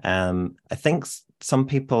 I think some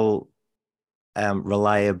people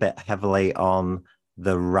rely a bit heavily on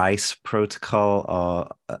the RICE protocol,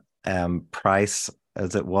 or PRICE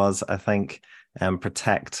as it was, I think,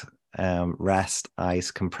 protect, rest,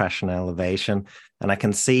 ice, compression, elevation. And I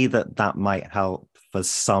can see that might help for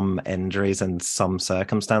some injuries in some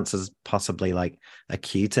circumstances, possibly like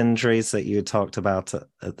acute injuries that you talked about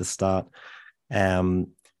at the start.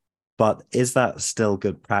 But is that still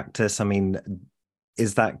good practice? I mean,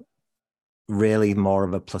 is that really more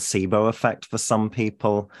of a placebo effect for some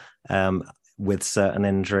people with certain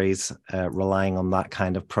injuries, relying on that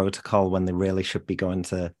kind of protocol when they really should be going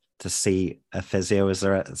to see a physio? Is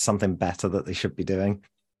there something better that they should be doing?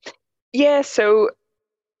 Yeah, so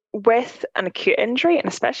with an acute injury, and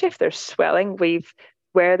especially if there's swelling,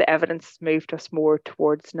 where the evidence has moved us more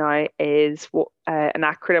towards now is what an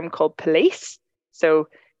acronym called POLICE. So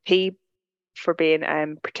P for being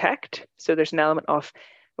protect. So there's an element of,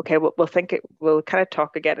 okay, we'll kind of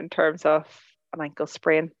talk again in terms of an ankle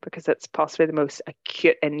sprain, because it's possibly the most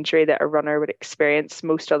acute injury that a runner would experience.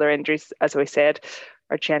 Most other injuries, as I said,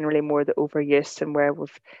 are generally more the overuse and where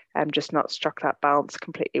we've just not struck that balance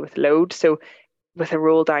completely with load. So with a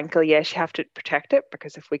rolled ankle, yes, you have to protect it,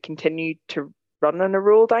 because if we continue to run on a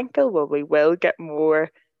rolled ankle, well, we will get more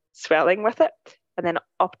swelling with it. And then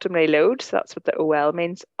optimally load, so that's what the OL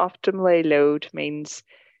means. Optimally load means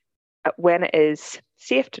when it is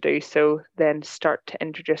safe to do so, then start to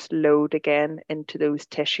introduce load again into those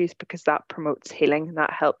tissues, because that promotes healing and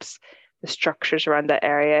that helps the structures around that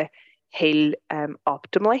area heal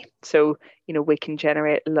optimally. So, we can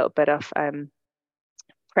generate a little bit of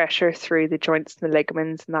pressure through the joints and the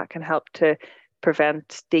ligaments, and that can help to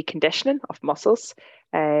prevent deconditioning of muscles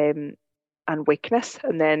and weakness.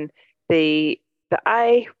 And then the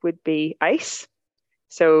I would be ice.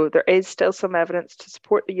 So there is still some evidence to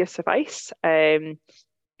support the use of ice. Again,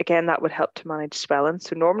 that would help to manage swelling.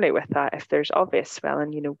 So normally with that, if there's obvious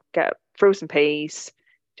swelling, get frozen peas.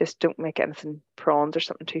 Just don't make anything prawns or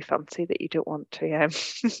something too fancy that you don't want to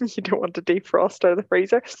you don't want to defrost out of the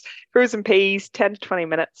freezer. Frozen peas, 10 to 20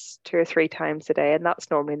 minutes, 2 or 3 times a day, and that's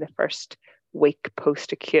normally in the first week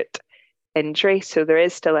post-acute injury. So there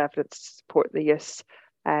is still evidence to support the use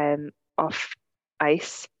of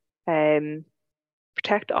ice.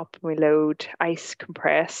 Protect, optimally load, ice,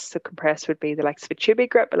 compress. So compress would be the likes of a tubey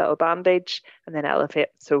grip, a little bandage, and then elevate.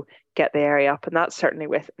 So get the area up. And that's certainly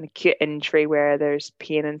with an acute injury where there's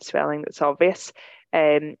pain and swelling that's obvious.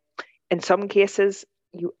 In some cases,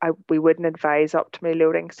 we wouldn't advise optimally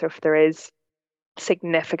loading. So if there is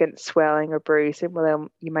significant swelling or bruising, well, then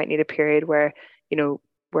you might need a period where,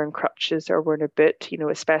 we're in crutches or we're in a boot,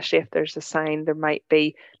 especially if there's a sign there might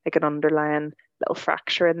be like an underlying little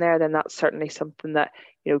fracture in there, then that's certainly something that,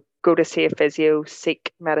 go to see a physio,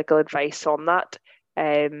 seek medical advice on that,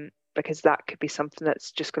 because that could be something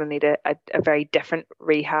that's just going to need a very different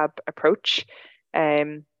rehab approach.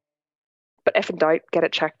 But if in doubt, get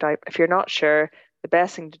it checked out. If you're not sure, the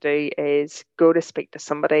best thing to do is go to speak to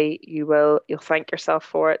somebody. You'll thank yourself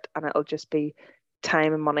for it, and it'll just be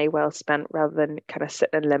time and money well spent, rather than kind of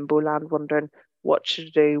sitting in limbo land wondering what should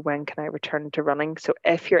I do, when can I return to running. So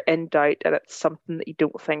if you're in doubt and it's something that you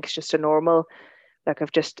don't think is just a normal like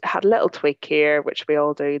I've just had a little tweak here, which we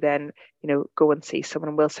all do, then, go and see someone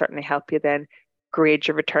and we'll certainly help you then grade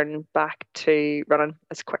your return back to running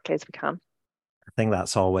as quickly as we can. I think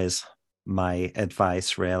that's always my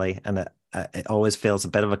advice, really, and it always feels a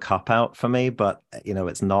bit of a cop out for me. But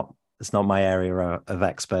it's not my area of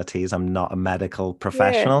expertise. I'm not a medical Yeah,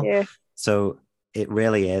 professional, yeah. so it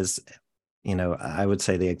really is. I would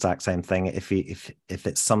say the exact same thing. If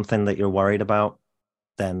it's something that you're worried about,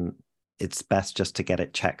 then it's best just to get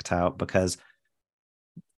it checked out, because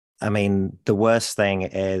I mean, the worst thing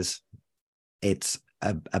is it's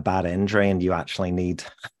a bad injury and you actually need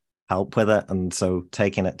help with it. And so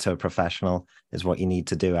taking it to a professional is what you need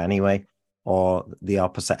to do anyway. Or the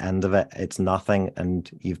opposite end of it, it's nothing and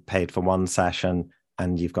you've paid for one session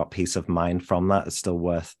and you've got peace of mind from that. It's still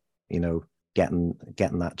worth, getting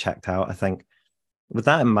that checked out, I think. With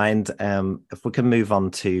that in mind, if we can move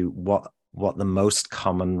on to what the most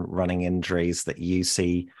common running injuries that you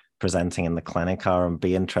see presenting in the clinic are, and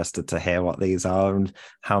be interested to hear what these are and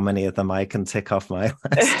how many of them I can tick off my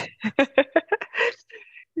list.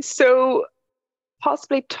 So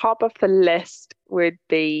possibly top of the list would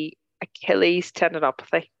be Achilles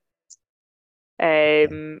tendinopathy.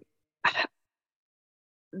 Um,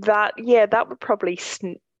 that would probably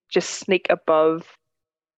just sneak above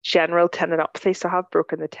general tendinopathy. So I have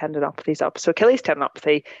broken the tendinopathies up. So Achilles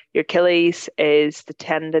tendinopathy, your Achilles is the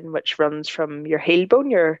tendon which runs from your heel bone,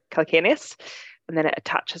 your calcaneus, and then it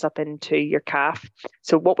attaches up into your calf.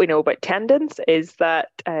 So what we know about tendons is that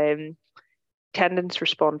tendons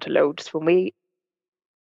respond to loads. When we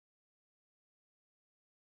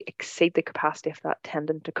exceed the capacity of that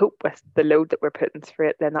tendon to cope with the load that we're putting through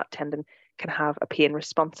it, then that tendon can have a pain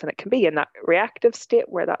response, and it can be in that reactive state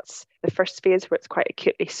where that's the first phase where it's quite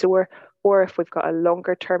acutely sore, or if we've got a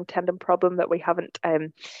longer term tendon problem that we haven't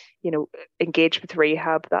engaged with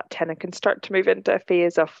rehab, that tendon can start to move into a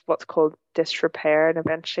phase of what's called disrepair, and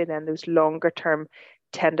eventually then those longer term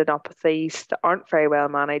tendinopathies that aren't very well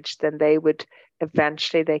managed, then they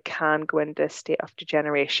can go into a state of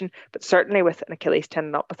degeneration. But certainly with an Achilles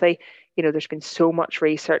tendinopathy, there's been so much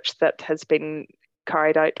research that has been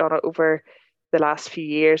carried out on it over the last few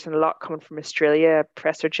years, and a lot coming from Australia,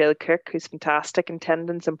 Professor Jill Cook, who's fantastic in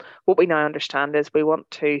tendons. And what we now understand is we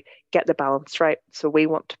want to get the balance right. So we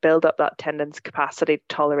want to build up that tendon's capacity to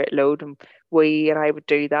tolerate load. And I would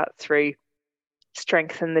do that through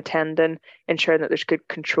strengthen the tendon, ensuring that there's good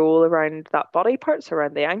control around that body part, so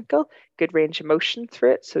around the ankle, good range of motion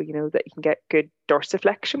through it, so that you can get good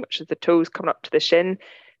dorsiflexion, which is the toes coming up to the shin,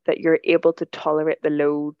 that you're able to tolerate the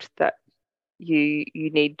load that you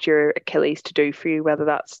need your Achilles to do for you, whether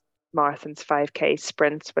that's marathons, 5K,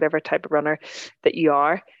 sprints, whatever type of runner that you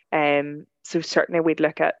are. So certainly we'd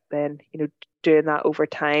look at then, doing that over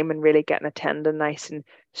time and really getting a tendon nice and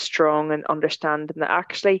strong, and understanding that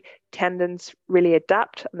actually tendons really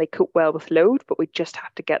adapt and they cope well with load, but we just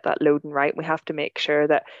have to get that loading right. We have to make sure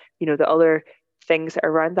that, the other things that are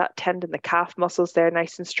around that tendon, the calf muscles, they're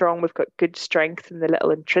nice and strong. We've got good strength in the little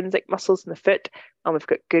intrinsic muscles in the foot, and we've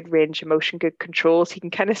got good range of motion, good control. So you can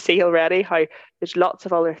kind of see already how there's lots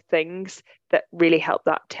of other things that really help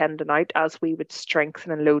that tendon out as we would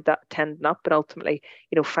strengthen and load that tendon up, and ultimately,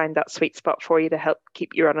 find that sweet spot for you to help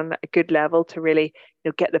keep you running at a good level to really,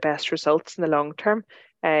 get the best results in the long term.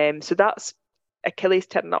 So that's Achilles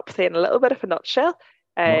tendinopathy in a little bit of a nutshell.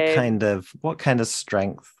 What Um, kind of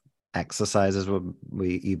strength exercises would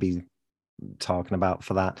you be talking about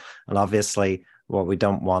for that? And obviously, what we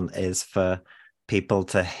don't want is for people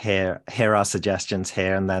to hear our suggestions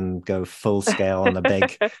here and then go full scale on a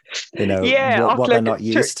big, yeah, what they're look, not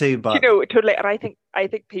used to. But totally. And I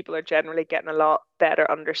think people are generally getting a lot better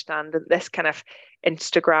understanding this kind of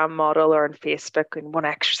Instagram model or on Facebook, and one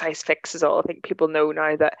exercise fixes all. I think people know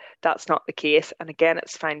now that that's not the case. And again,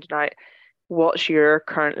 it's finding out what's your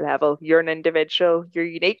current level. You're an individual, you're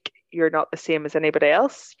unique, you're not the same as anybody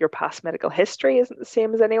else. Your past medical history isn't the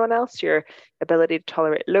same as anyone else. Your ability to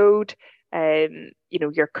tolerate load,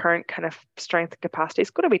 your current kind of strength and capacity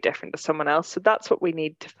is going to be different to someone else. So that's what we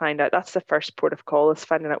need to find out. That's the first port of call, is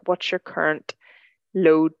finding out what's your current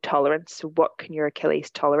load tolerance. So what can your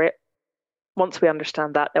Achilles tolerate? Once we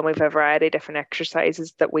understand that, then we have a variety of different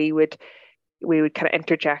exercises that we would kind of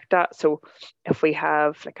interject that. So if we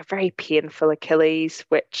have like a very painful Achilles,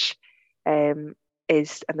 which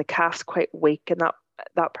is, and the calf's quite weak, and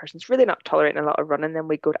that person's really not tolerating a lot of running, then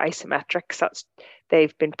we go to isometrics.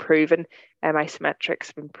 They've been proven, isometrics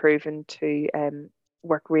have been proven to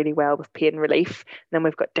work really well with pain relief. And then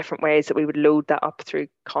we've got different ways that we would load that up through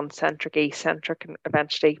concentric, eccentric, and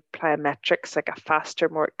eventually plyometrics, like a faster,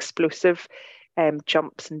 more explosive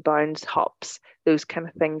jumps and bounds, hops, those kind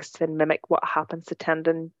of things to mimic what happens to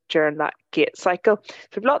tendon during that gait cycle. So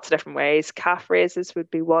we have lots of different ways. Calf raises would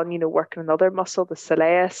be one, working another muscle, the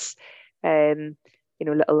soleus,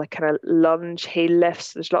 little like kind of lunge, heel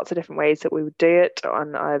lifts. There's lots of different ways that we would do it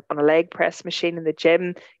on a leg press machine in the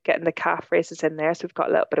gym, getting the calf raises in there. So we've got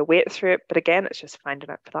a little bit of weight through it. But again, it's just finding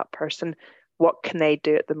out for that person what can they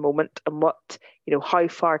do at the moment and how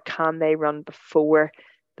far can they run before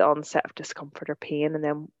the onset of discomfort or pain, and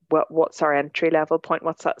then what's our entry level point,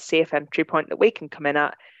 what's that safe entry point that we can come in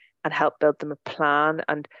at and help build them a plan.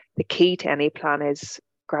 And the key to any plan is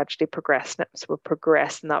gradually progressing it. So we're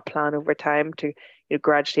progressing that plan over time to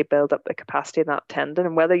gradually build up the capacity in that tendon.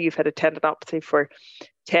 And whether you've had a tendinopathy for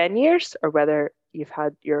 10 years or whether you've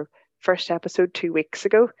had your first episode 2 weeks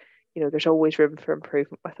ago, there's always room for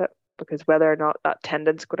improvement with it, because whether or not that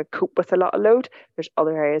tendon's going to cope with a lot of load, there's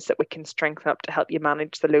other areas that we can strengthen up to help you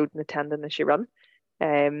manage the load in the tendon as you run.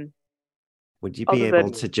 Would you be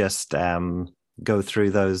able to just go through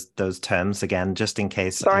those terms again, just in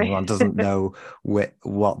case anyone doesn't know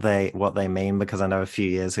what they mean? Because I know a few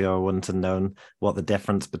years ago I wouldn't have known what the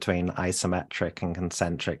difference between isometric and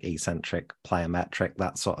concentric, eccentric, plyometric,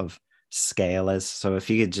 that sort of scale is. So if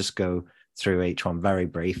you could just go through each one very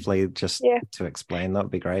briefly, just to explain, that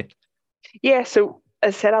would be great. Yeah, so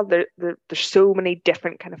as I said, there's so many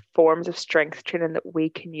different kind of forms of strength training that we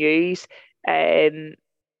can use.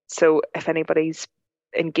 So if anybody's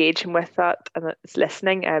engaging with that and is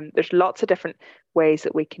listening, there's lots of different ways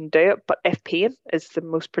that we can do it. But if pain is the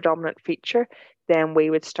most predominant feature, then we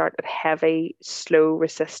would start at heavy, slow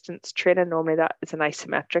resistance training. Normally that is an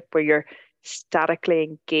isometric where you're statically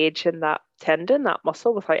engaging that tendon, that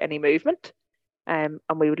muscle, without any movement. And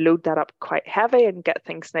we would load that up quite heavy and get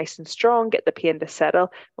things nice and strong, get the pain to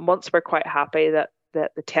settle. And once we're quite happy that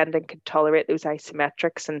the tendon can tolerate those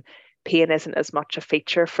isometrics and pain isn't as much a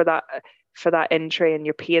feature for that injury, and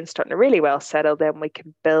your pain starting to really well settle, then we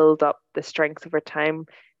can build up the strength over time.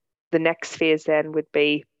 The next phase then would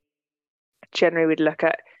be, generally we'd look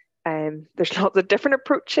at, there's lots of different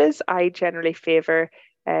approaches. I generally favor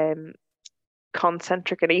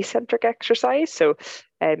concentric and eccentric exercise. So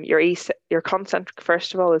your concentric,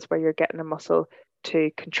 first of all, is where you're getting a muscle to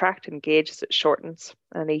contract and engage as it shortens,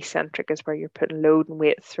 and eccentric is where you're putting load and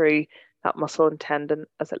weight through that muscle and tendon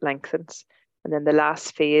as it lengthens. And then the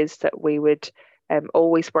last phase that we would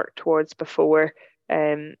always work towards before,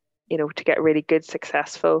 to get really good,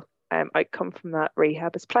 successful outcome from that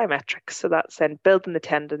rehab is plyometrics. So that's then building the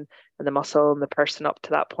tendon and the muscle and the person up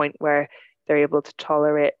to that point where they're able to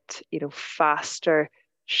tolerate, faster,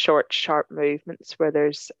 short, sharp movements where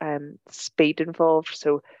there's speed involved.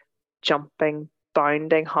 So jumping,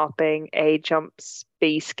 bounding, hopping, A jumps,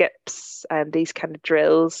 B skips, and these kind of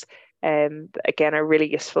drills, again, are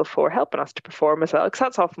really useful for helping us to perform as well. Because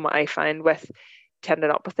that's often what I find with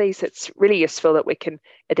tendinopathies. It's really useful that we can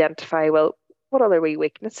identify, well, what other wee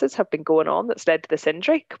weaknesses have been going on that's led to this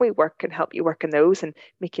injury? Can we work and help you work on those and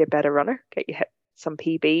make you a better runner, get you hit some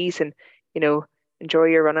PBs and, enjoy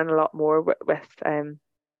your running a lot more with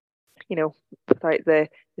without the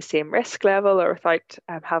same risk level or without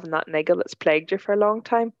having that niggle that's plagued you for a long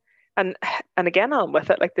time. And again, on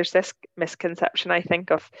with it, like there's this misconception, I think,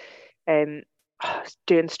 of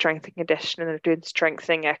doing strength and conditioning or doing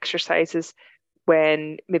strengthening exercises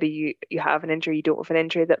when maybe you have an injury, you don't have an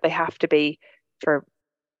injury, that they have to be for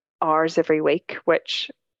hours every week, which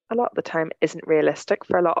a lot of the time isn't realistic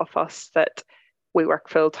for a lot of us that we work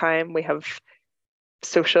full time, we have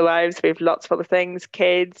social lives, we have lots of other things,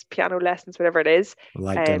 kids, piano lessons, whatever it is.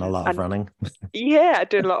 Like doing a lot of running. Yeah,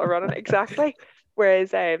 doing a lot of running, exactly.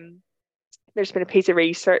 Whereas there's been a piece of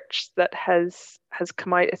research that has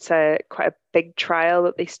come out. It's quite a big trial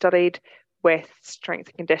that they studied with strength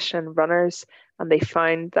and conditioning runners, and they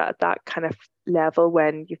found that at that kind of level,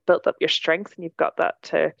 when you've built up your strength and you've got that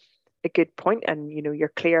to a good point and you're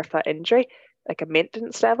clear of that injury, like a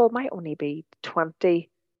maintenance level might only be 20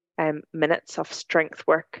 minutes of strength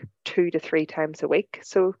work 2 to 3 times a week.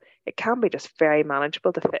 So it can be just very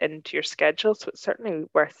manageable to fit into your schedule. So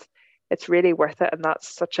it's really worth it. And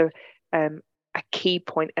that's such a key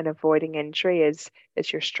point in avoiding injury is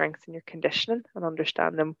your strength and your conditioning, and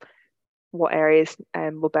understanding what areas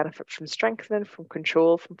will benefit from strengthening, from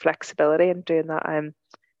control, from flexibility, and doing that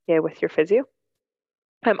with your physio.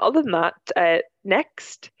 Other than that,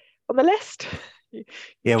 next on the list.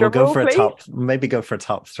 Yeah, we'll go for a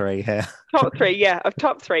top 3 here. Top 3, yeah, of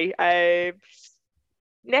top 3.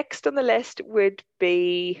 Next on the list would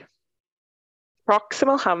be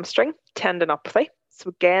proximal hamstring tendinopathy. So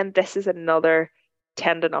again, this is another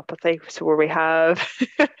tendinopathy. So where we have,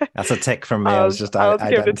 That's a tick from me. I was just I'll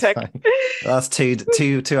give it a tick. identifying. That's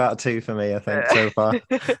two out of two for me, I think, so far.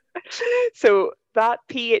 So that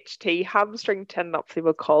PHT, hamstring tendinopathy,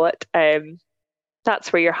 we'll call it.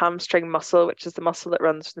 That's where your hamstring muscle, which is the muscle that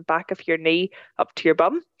runs from the back of your knee up to your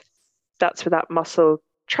bum, that's where that muscle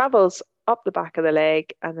travels up the back of the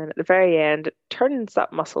leg, and then at the very end,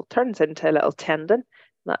 that muscle turns into a little tendon.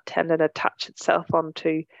 And that tendon attaches itself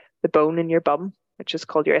onto the bone in your bum, which is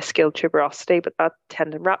called your ischial tuberosity, but that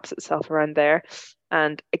tendon wraps itself around there.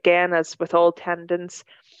 And again, as with all tendons,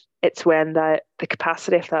 it's when the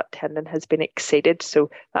capacity of that tendon has been exceeded.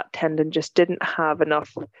 So that tendon just didn't have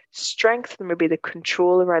enough strength, maybe the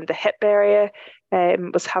control around the hip area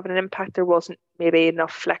was having an impact. There wasn't maybe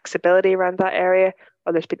enough flexibility around that area,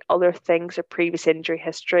 or there's been other things, or previous injury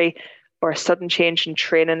history, or a sudden change in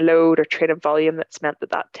training load or training volume that's meant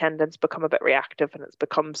that tendon's become a bit reactive and it's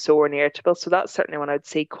become sore and irritable. So that's certainly one I'd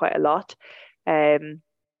see quite a lot.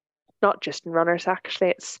 Not just in runners, actually.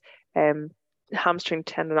 It's hamstring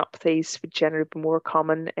tendinopathies would generally be more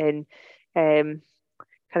common in kind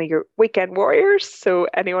of your weekend warriors. So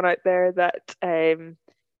anyone out there that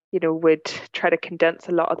would try to condense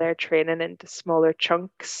a lot of their training into smaller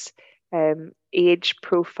chunks. Age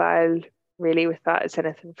profile really with that is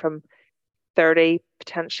anything from 30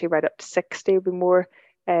 potentially right up to 60 would be more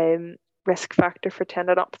risk factor for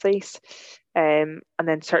tendinopathies. And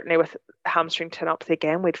then certainly with hamstring tendinopathy,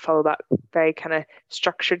 again, we'd follow that very kind of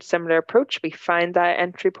structured, similar approach. We find that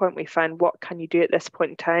entry point, we find what can you do at this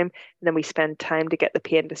point in time, and then we spend time to get the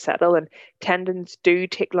pain to settle. And tendons do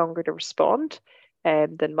take longer to respond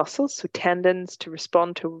than muscles. So tendons to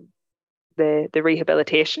respond to the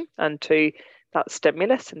rehabilitation and to that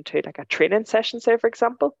stimulus and to like a training session, say, for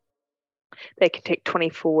example, they can take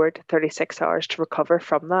 24 to 36 hours to recover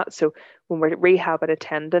from that. So when we're rehabbing a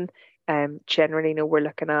tendon, generally, we're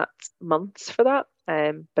looking at months for that.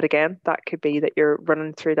 But again, that could be that you're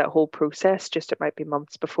running through that whole process. Just it might be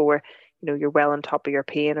months before, you're well on top of your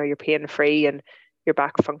pain, or you're pain free and you're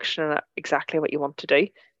back functioning at exactly what you want to do.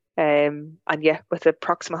 And yeah, with the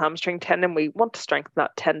proximal hamstring tendon, we want to strengthen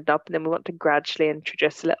that tendon up, and then we want to gradually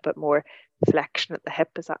introduce a little bit more flexion at the hip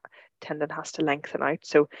as that tendon has to lengthen out.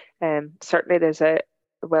 So certainly there's a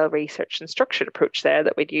well-researched and structured approach there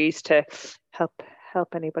that we'd use to help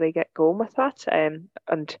anybody get going with that.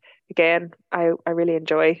 And again, I really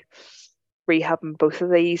enjoy rehabbing both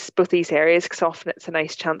these areas, because often it's a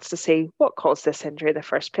nice chance to see what caused this injury in the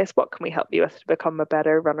first place. What can we help you with to become a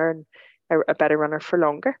better runner and a better runner for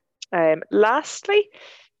longer? Lastly,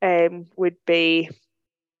 would be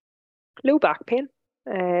low back pain.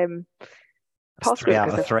 Possibly 3 out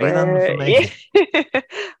because of it's 3 then for me. Yeah.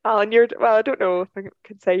 Alan, well, I don't know if I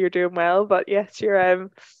can say you're doing well, but yes, you're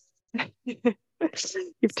you've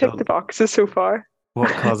ticked the So boxes so far.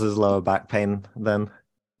 what causes lower back pain then?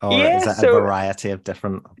 Or is Yeah, it a so variety of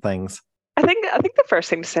different things? I think the first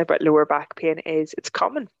thing to say about lower back pain is it's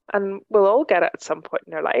common, and we'll all get it at some point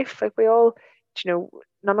in our life. Like we all,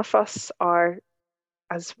 none of us are,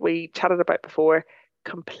 as we chatted about before,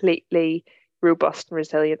 completely robust and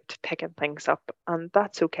resilient to picking things up, and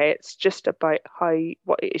that's okay. It's just about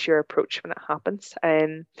what is your approach when it happens.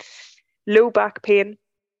 Low back pain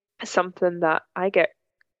is something that I get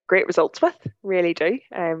great results with, really do,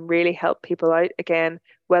 and really help people out. Again,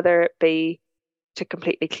 whether it be to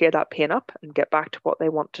completely clear that pain up and get back to what they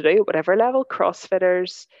want to do at whatever level,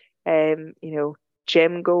 CrossFitters,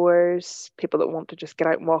 gym goers, people that want to just get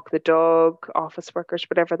out and walk the dog, office workers,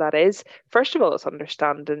 whatever that is. First of all, it's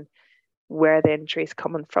understanding where the injury is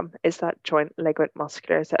coming from. Is that joint, ligament,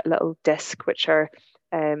 muscular? Is it a little disc which are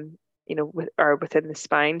are within the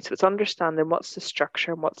spine? So it's understanding what's the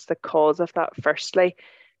structure and what's the cause of that firstly,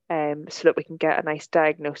 so that we can get a nice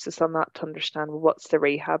diagnosis on that to understand what's the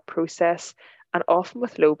rehab process. And often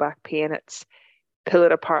with low back pain, it's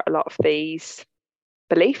pulling apart a lot of these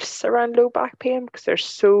beliefs around low back pain, because there's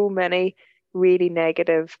so many really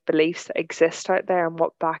negative beliefs that exist out there on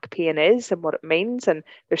what back pain is and what it means. And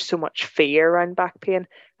there's so much fear around back pain.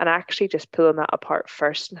 And actually just pulling that apart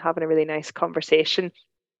first and having a really nice conversation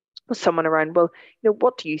with someone around, well,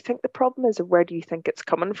 what do you think the problem is, and where do you think it's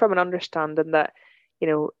coming from? And understanding that,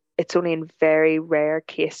 it's only in very rare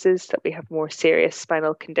cases that we have more serious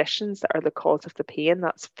spinal conditions that are the cause of the pain.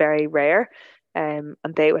 That's very rare. And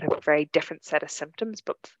they would have a very different set of symptoms.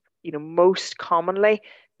 But, most commonly,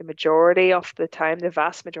 the vast majority of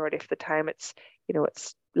the time, it's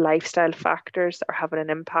lifestyle factors that are having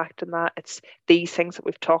an impact on that. It's these things that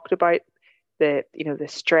we've talked about, the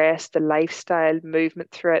stress, the lifestyle,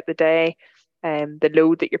 movement throughout the day, the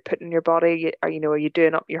load that you're putting in your body. Or, are you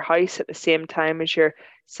doing up your house at the same time as you're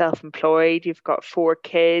self-employed? You've got 4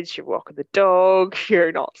 kids, you're walking the dog,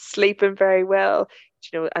 you're not sleeping very well,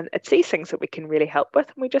 and it's these things that we can really help with.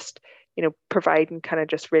 And we just, providing kind of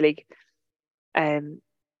just really um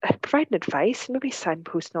providing advice, maybe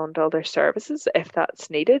signposting on to other services if that's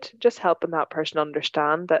needed, just helping that person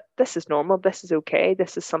understand that this is normal, this is okay,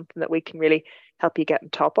 this is something that we can really help you get on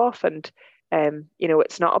top of. And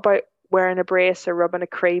it's not about wearing a brace or rubbing a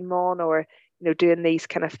cream on, or doing these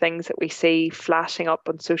kind of things that we see flashing up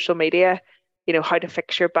on social media, how to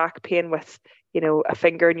fix your back pain with a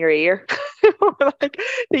finger in your ear. Like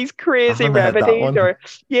these I crazy haven't heard that remedies, one. or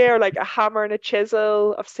yeah, or like a hammer and a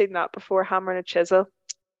chisel. I've seen that before, hammer and a chisel.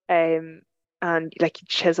 um, and like you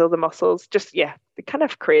chisel the muscles, just yeah, the kind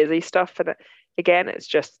of crazy stuff. And again, it's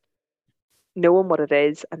just knowing what it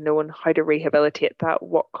is and knowing how to rehabilitate that,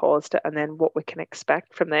 what caused it, and then what we can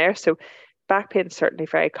expect from there. So back pain is certainly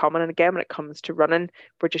very common. And again, when it comes to running,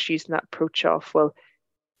 we're just using that approach of, well,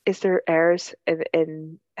 is there errors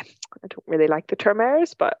in I don't really like the term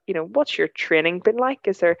errors, but what's your training been like?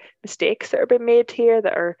 Is there mistakes that are being made here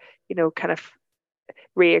that are, kind of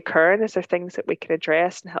reoccurring? Is there things that we can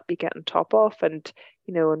address and help you get on top of? And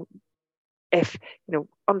and if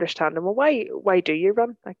understanding, well, why do you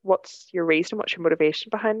run? Like, what's your reason? What's your motivation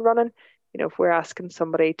behind running? If we're asking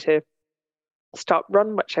somebody to stop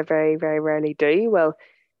run, which I very very rarely do, well,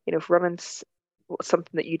 if running's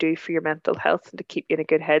something that you do for your mental health and to keep you in a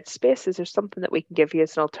good headspace, is there something that we can give you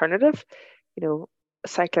as an alternative?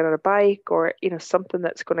 Cycling on a bike, or something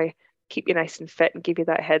that's going to keep you nice and fit and give you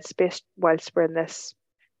that headspace whilst we're in this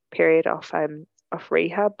period of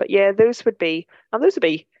rehab. But yeah, those would be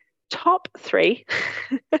top three.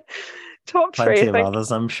 Top three, I Plenty of think.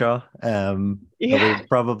 others, I'm sure, that we Yeah.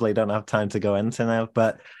 probably don't have time to go into now.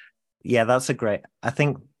 But yeah, that's a great. I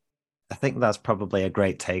think that's probably a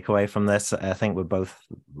great takeaway from this. I think we're both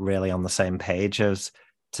really on the same page as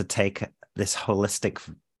to take this holistic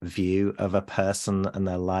view of a person and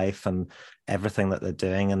their life and everything that they're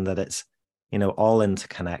doing, and that it's all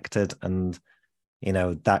interconnected. And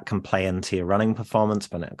that can play into your running performance,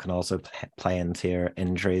 but it can also play into your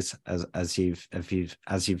injuries, as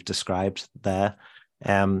you've described there.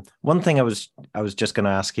 One thing I was just going to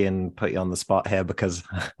ask you and put you on the spot here, because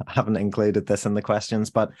I haven't included this in the questions,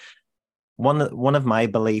 but one of my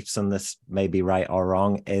beliefs, and this may be right or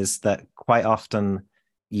wrong, is that quite often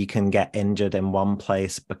you can get injured in one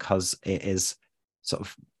place because it is sort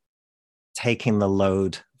of taking the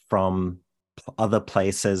load from other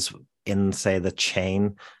places in, say, the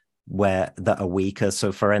chain where that are weaker.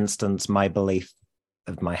 So for instance, my belief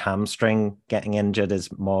of my hamstring getting injured is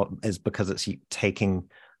because it's taking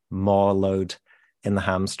more load in the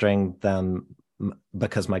hamstring than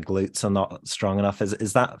because my glutes are not strong enough.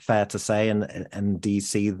 Is that fair to say? And do you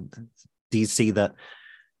see that,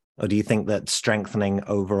 or do you think that strengthening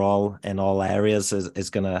overall in all areas is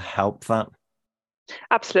going to help that?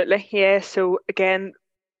 Absolutely, yeah. So again,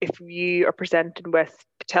 if you are presenting with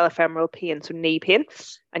patellofemoral pain, so knee pain,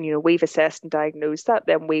 and we've assessed and diagnosed that,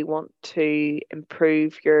 then we want to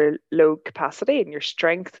improve your load capacity and your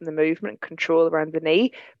strength and the movement and control around the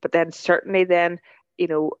knee. But then certainly then,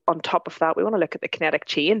 on top of that, we want to look at the kinetic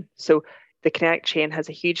chain. So the kinetic chain has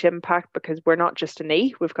a huge impact because we're not just a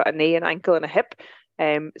knee, we've got a knee, an ankle, and a hip.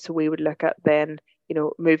 So we would look at then,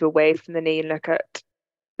 move away from the knee and look at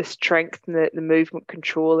the strength and the movement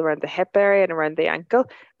control around the hip area and around the ankle.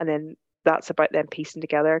 And then that's about then piecing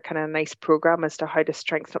together kind of a nice program as to how to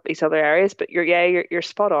strengthen up these other areas. But you're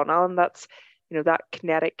spot on, Alan. That's that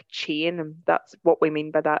kinetic chain, and that's what we mean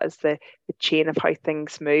by that, is the chain of how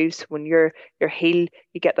things move. So when your heel,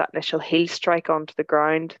 you get that initial heel strike onto the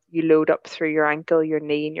ground, you load up through your ankle, your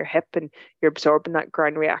knee, and your hip, and you're absorbing that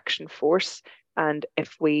ground reaction force. And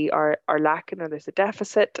if we are lacking, or there's a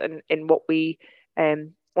deficit in what we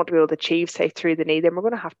want to be able to achieve, say through the knee, then we're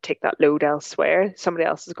going to have to take that load elsewhere. Somebody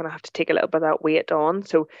else is going to have to take a little bit of that weight on.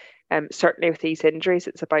 So certainly with these injuries,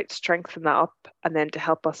 it's about strengthening that up and then to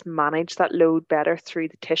help us manage that load better through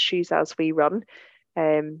the tissues as we run.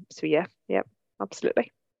 So yeah,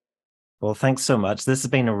 absolutely. Well, thanks so much. This has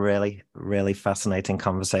been a really, really fascinating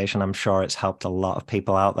conversation. I'm sure it's helped a lot of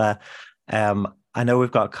people out there. I know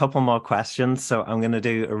we've got a couple more questions, so I'm going to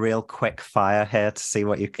do a real quick fire here to see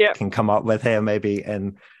what you Yeah. can come up with here, maybe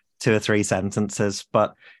in 2 or 3 sentences.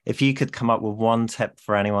 But if you could come up with one tip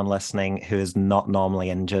for anyone listening who is not normally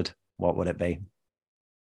injured, what would it be?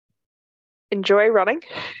 Enjoy running.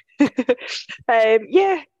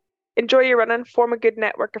 Yeah, enjoy your running. Form a good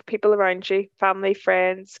network of people around you, family,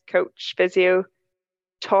 friends, coach, physio.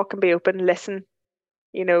 Talk and be open. Listen.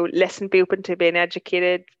 Listen, be open to being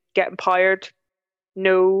educated. get empowered,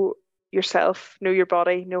 know yourself, know your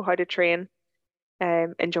body, know how to train,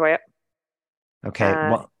 enjoy it. Okay,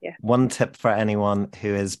 what Yeah, one tip for anyone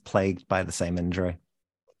who is plagued by the same injury?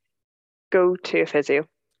 go to a physio.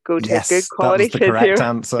 Go to a good Yes, that quality was the correct physio.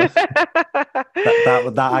 answer.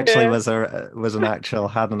 That actually Yeah. was an actual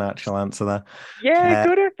had an actual answer there. Yeah, Uh,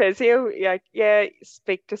 go to a physio. Yeah, yeah,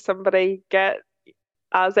 speak to somebody. Get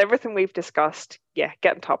as everything we've discussed. Yeah,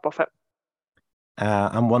 get on top of it.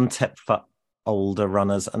 and one tip for older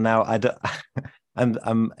runners, and now I do,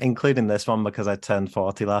 I'm including this one because I turned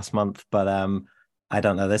 40 last month, but I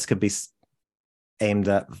don't know. This could be aimed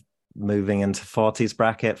at moving into 40s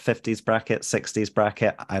bracket, 50s bracket, 60s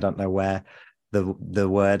bracket. I don't know where the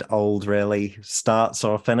word old really starts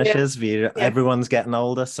or Yeah, finishes. yeah, Everyone's getting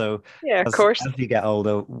older, so yeah, of as course. as you get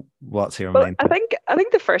older, what's your Well, main I tip? think I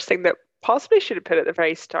think the first thing that possibly should have put at the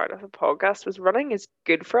very start of the podcast was running is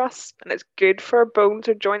good for us and it's good for bones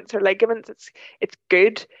or joints or ligaments. It's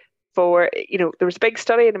good for, there was a big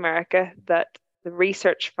study in America that the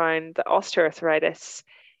research found that osteoarthritis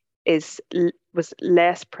was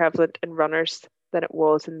less prevalent in runners than it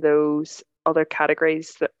was in those other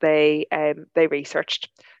categories that they researched.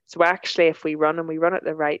 So actually, if we run and we run at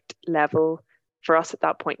the right level for us at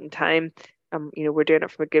that point in time, we're doing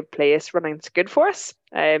it from a good place. Running's good for us.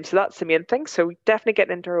 So that's the main thing. So definitely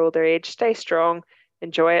getting into our older age, stay strong,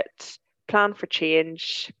 enjoy it, plan for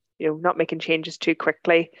change. Not making changes too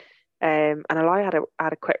quickly, and allow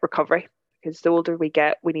adequate recovery because the older we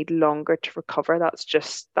get, we need longer to recover. That's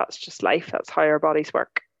just life. That's how our bodies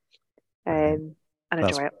work. Brilliant. And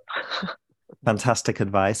That's enjoy it. fantastic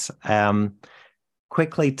advice.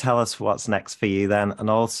 Quickly tell us what's next for you then, and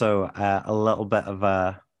also a little bit of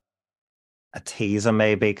a teaser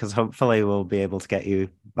maybe, because hopefully we'll be able to get you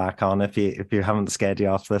back on if you haven't scared you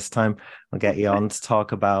off this time. We'll get you on to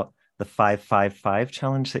talk about the 5-5-5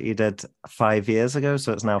 challenge that you did 5 years ago.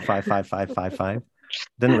 So it's now 5-5-5-5-5.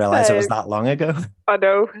 Didn't realize it was Um, that long ago. I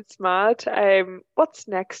know it's mad. What's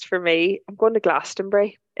next for me? I'm going to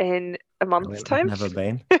Glastonbury in a month's Brilliant. I've time. never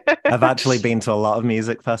been. I've actually been to a lot of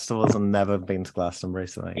music festivals and never been to Glastonbury.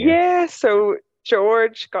 So there you go. Yeah, so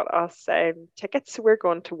George got us tickets. So we're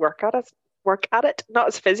going to work at it, not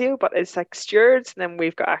as physio, but as like stewards, and then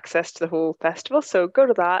we've got access to the whole festival. So go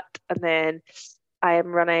to that, and then I am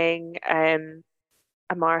running a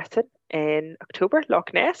marathon in October,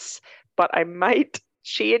 Loch Ness, but I might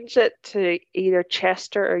change it to either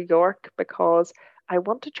Chester or York because I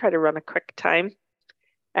want to try to run a quick time.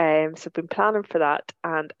 So I've been planning for that,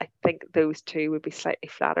 and I think those two would be slightly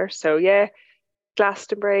flatter. So yeah,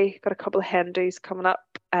 Glastonbury, got a couple of hen dos coming up.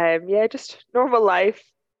 Yeah, just normal life,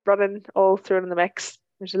 running all thrown in the mix.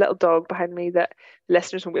 There's a little dog behind me that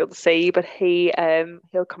listeners won't be able to see, but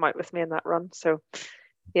he'll come out with me in that run. So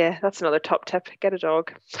yeah, that's another top tip. Get a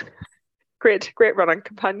dog. Great, great running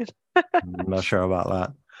companion. I'm not sure about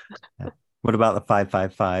that. Yeah. What about the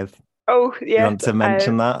 5-5-5? Oh You yeah, want to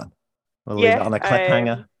mention that? We'll leave it yeah, on a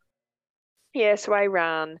cliffhanger. yeah. So I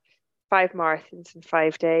ran 5 marathons in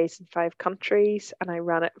 5 days in 5 countries, and I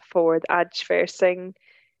ran it for the Ajfair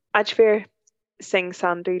Singh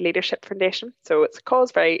Sandhu Leadership Foundation. So it's a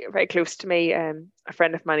cause very, very close to me. A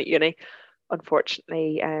friend of mine at uni,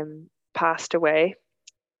 unfortunately, passed away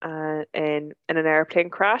in an airplane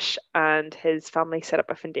crash, and his family set up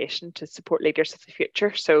a foundation to support leaders of the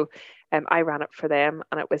future. So I ran it for them,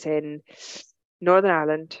 and it was in Northern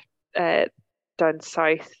Ireland, uh, down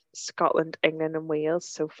south, Scotland, England, and Wales.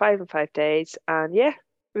 So 5 and 5 days, and yeah, it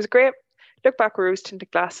was great. Look back rose tinted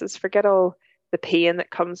glasses, forget all the pain that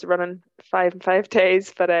comes running 5 and 5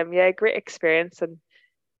 days. But yeah, great experience, and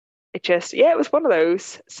it was one of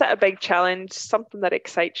those. Set a big challenge, something that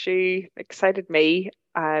excites you, excited me.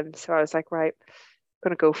 So I was like, right, I'm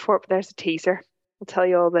gonna go for it. But there's a teaser. I'll tell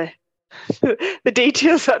you all the the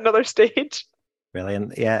details at another stage.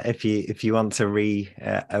 Brilliant. Yeah, if you want to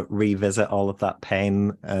revisit all of that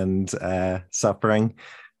pain and suffering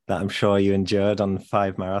that I'm sure you endured on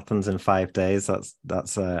 5 marathons in 5 days,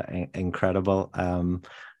 that's incredible.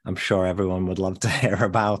 I'm sure everyone would love to hear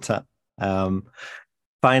about it. Um,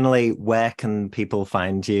 Finally, where can people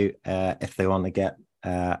find you if they want to get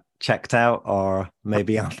checked out or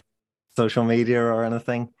maybe on social media or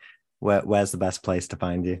anything? Where's the best place to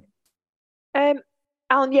find you? Um,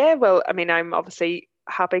 Alan, yeah, well, I mean, I'm obviously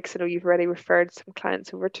happy because I know you've already referred some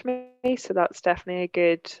clients over to me, so that's definitely a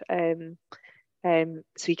good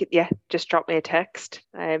so you can, yeah, just drop me a text.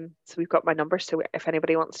 So we've got my number. So if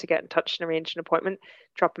anybody wants to get in touch and arrange an appointment,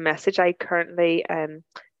 drop a message. I currently am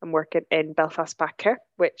working in Belfast Back Care,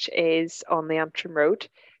 which is on the Antrim Road.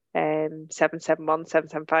 771,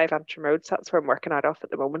 775 Antrim Road. So that's where I'm working out of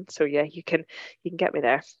at the moment. So yeah, you can get me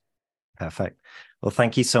there. Perfect. Well,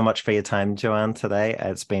 thank you so much for your time, Joanne, today.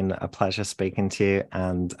 It's been a pleasure speaking to you,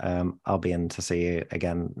 and I'll be in to see you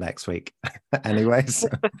again next week. Anyways,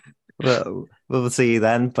 we'll see you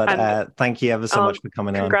then. But And thank you ever so much for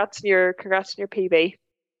coming on. congrats on your PB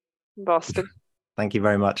in Boston. Thank you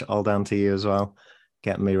very much. All down to you as well.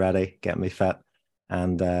 Getting me ready, getting me fit,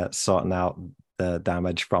 and sorting out the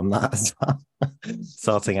damage from that as well.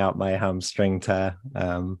 Sorting out my hamstring tear,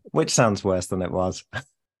 which sounds worse than it was.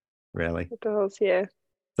 Really. It does, yeah.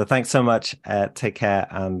 So thanks so much. Take care,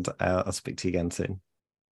 and I'll speak to you again soon.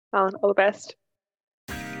 Alan, all the best.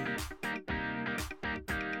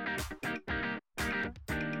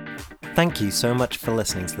 Thank you so much for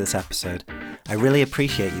listening to this episode. I really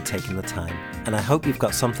appreciate you taking the time, and I hope you've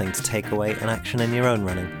got something to take away and action in your own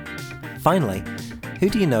running. Finally, who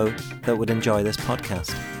do you know that would enjoy this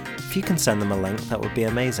podcast? If you can send them a link, that would be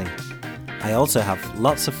amazing. I also have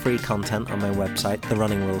lots of free content on my website,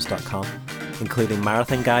 therunningsrules.com, including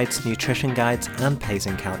marathon guides, nutrition guides, and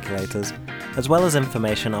pacing calculators, as well as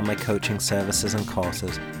information on my coaching services and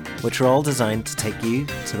courses, which are all designed to take you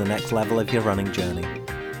to the next level of your running journey.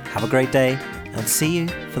 Have a great day, and see you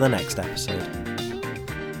for the next episode.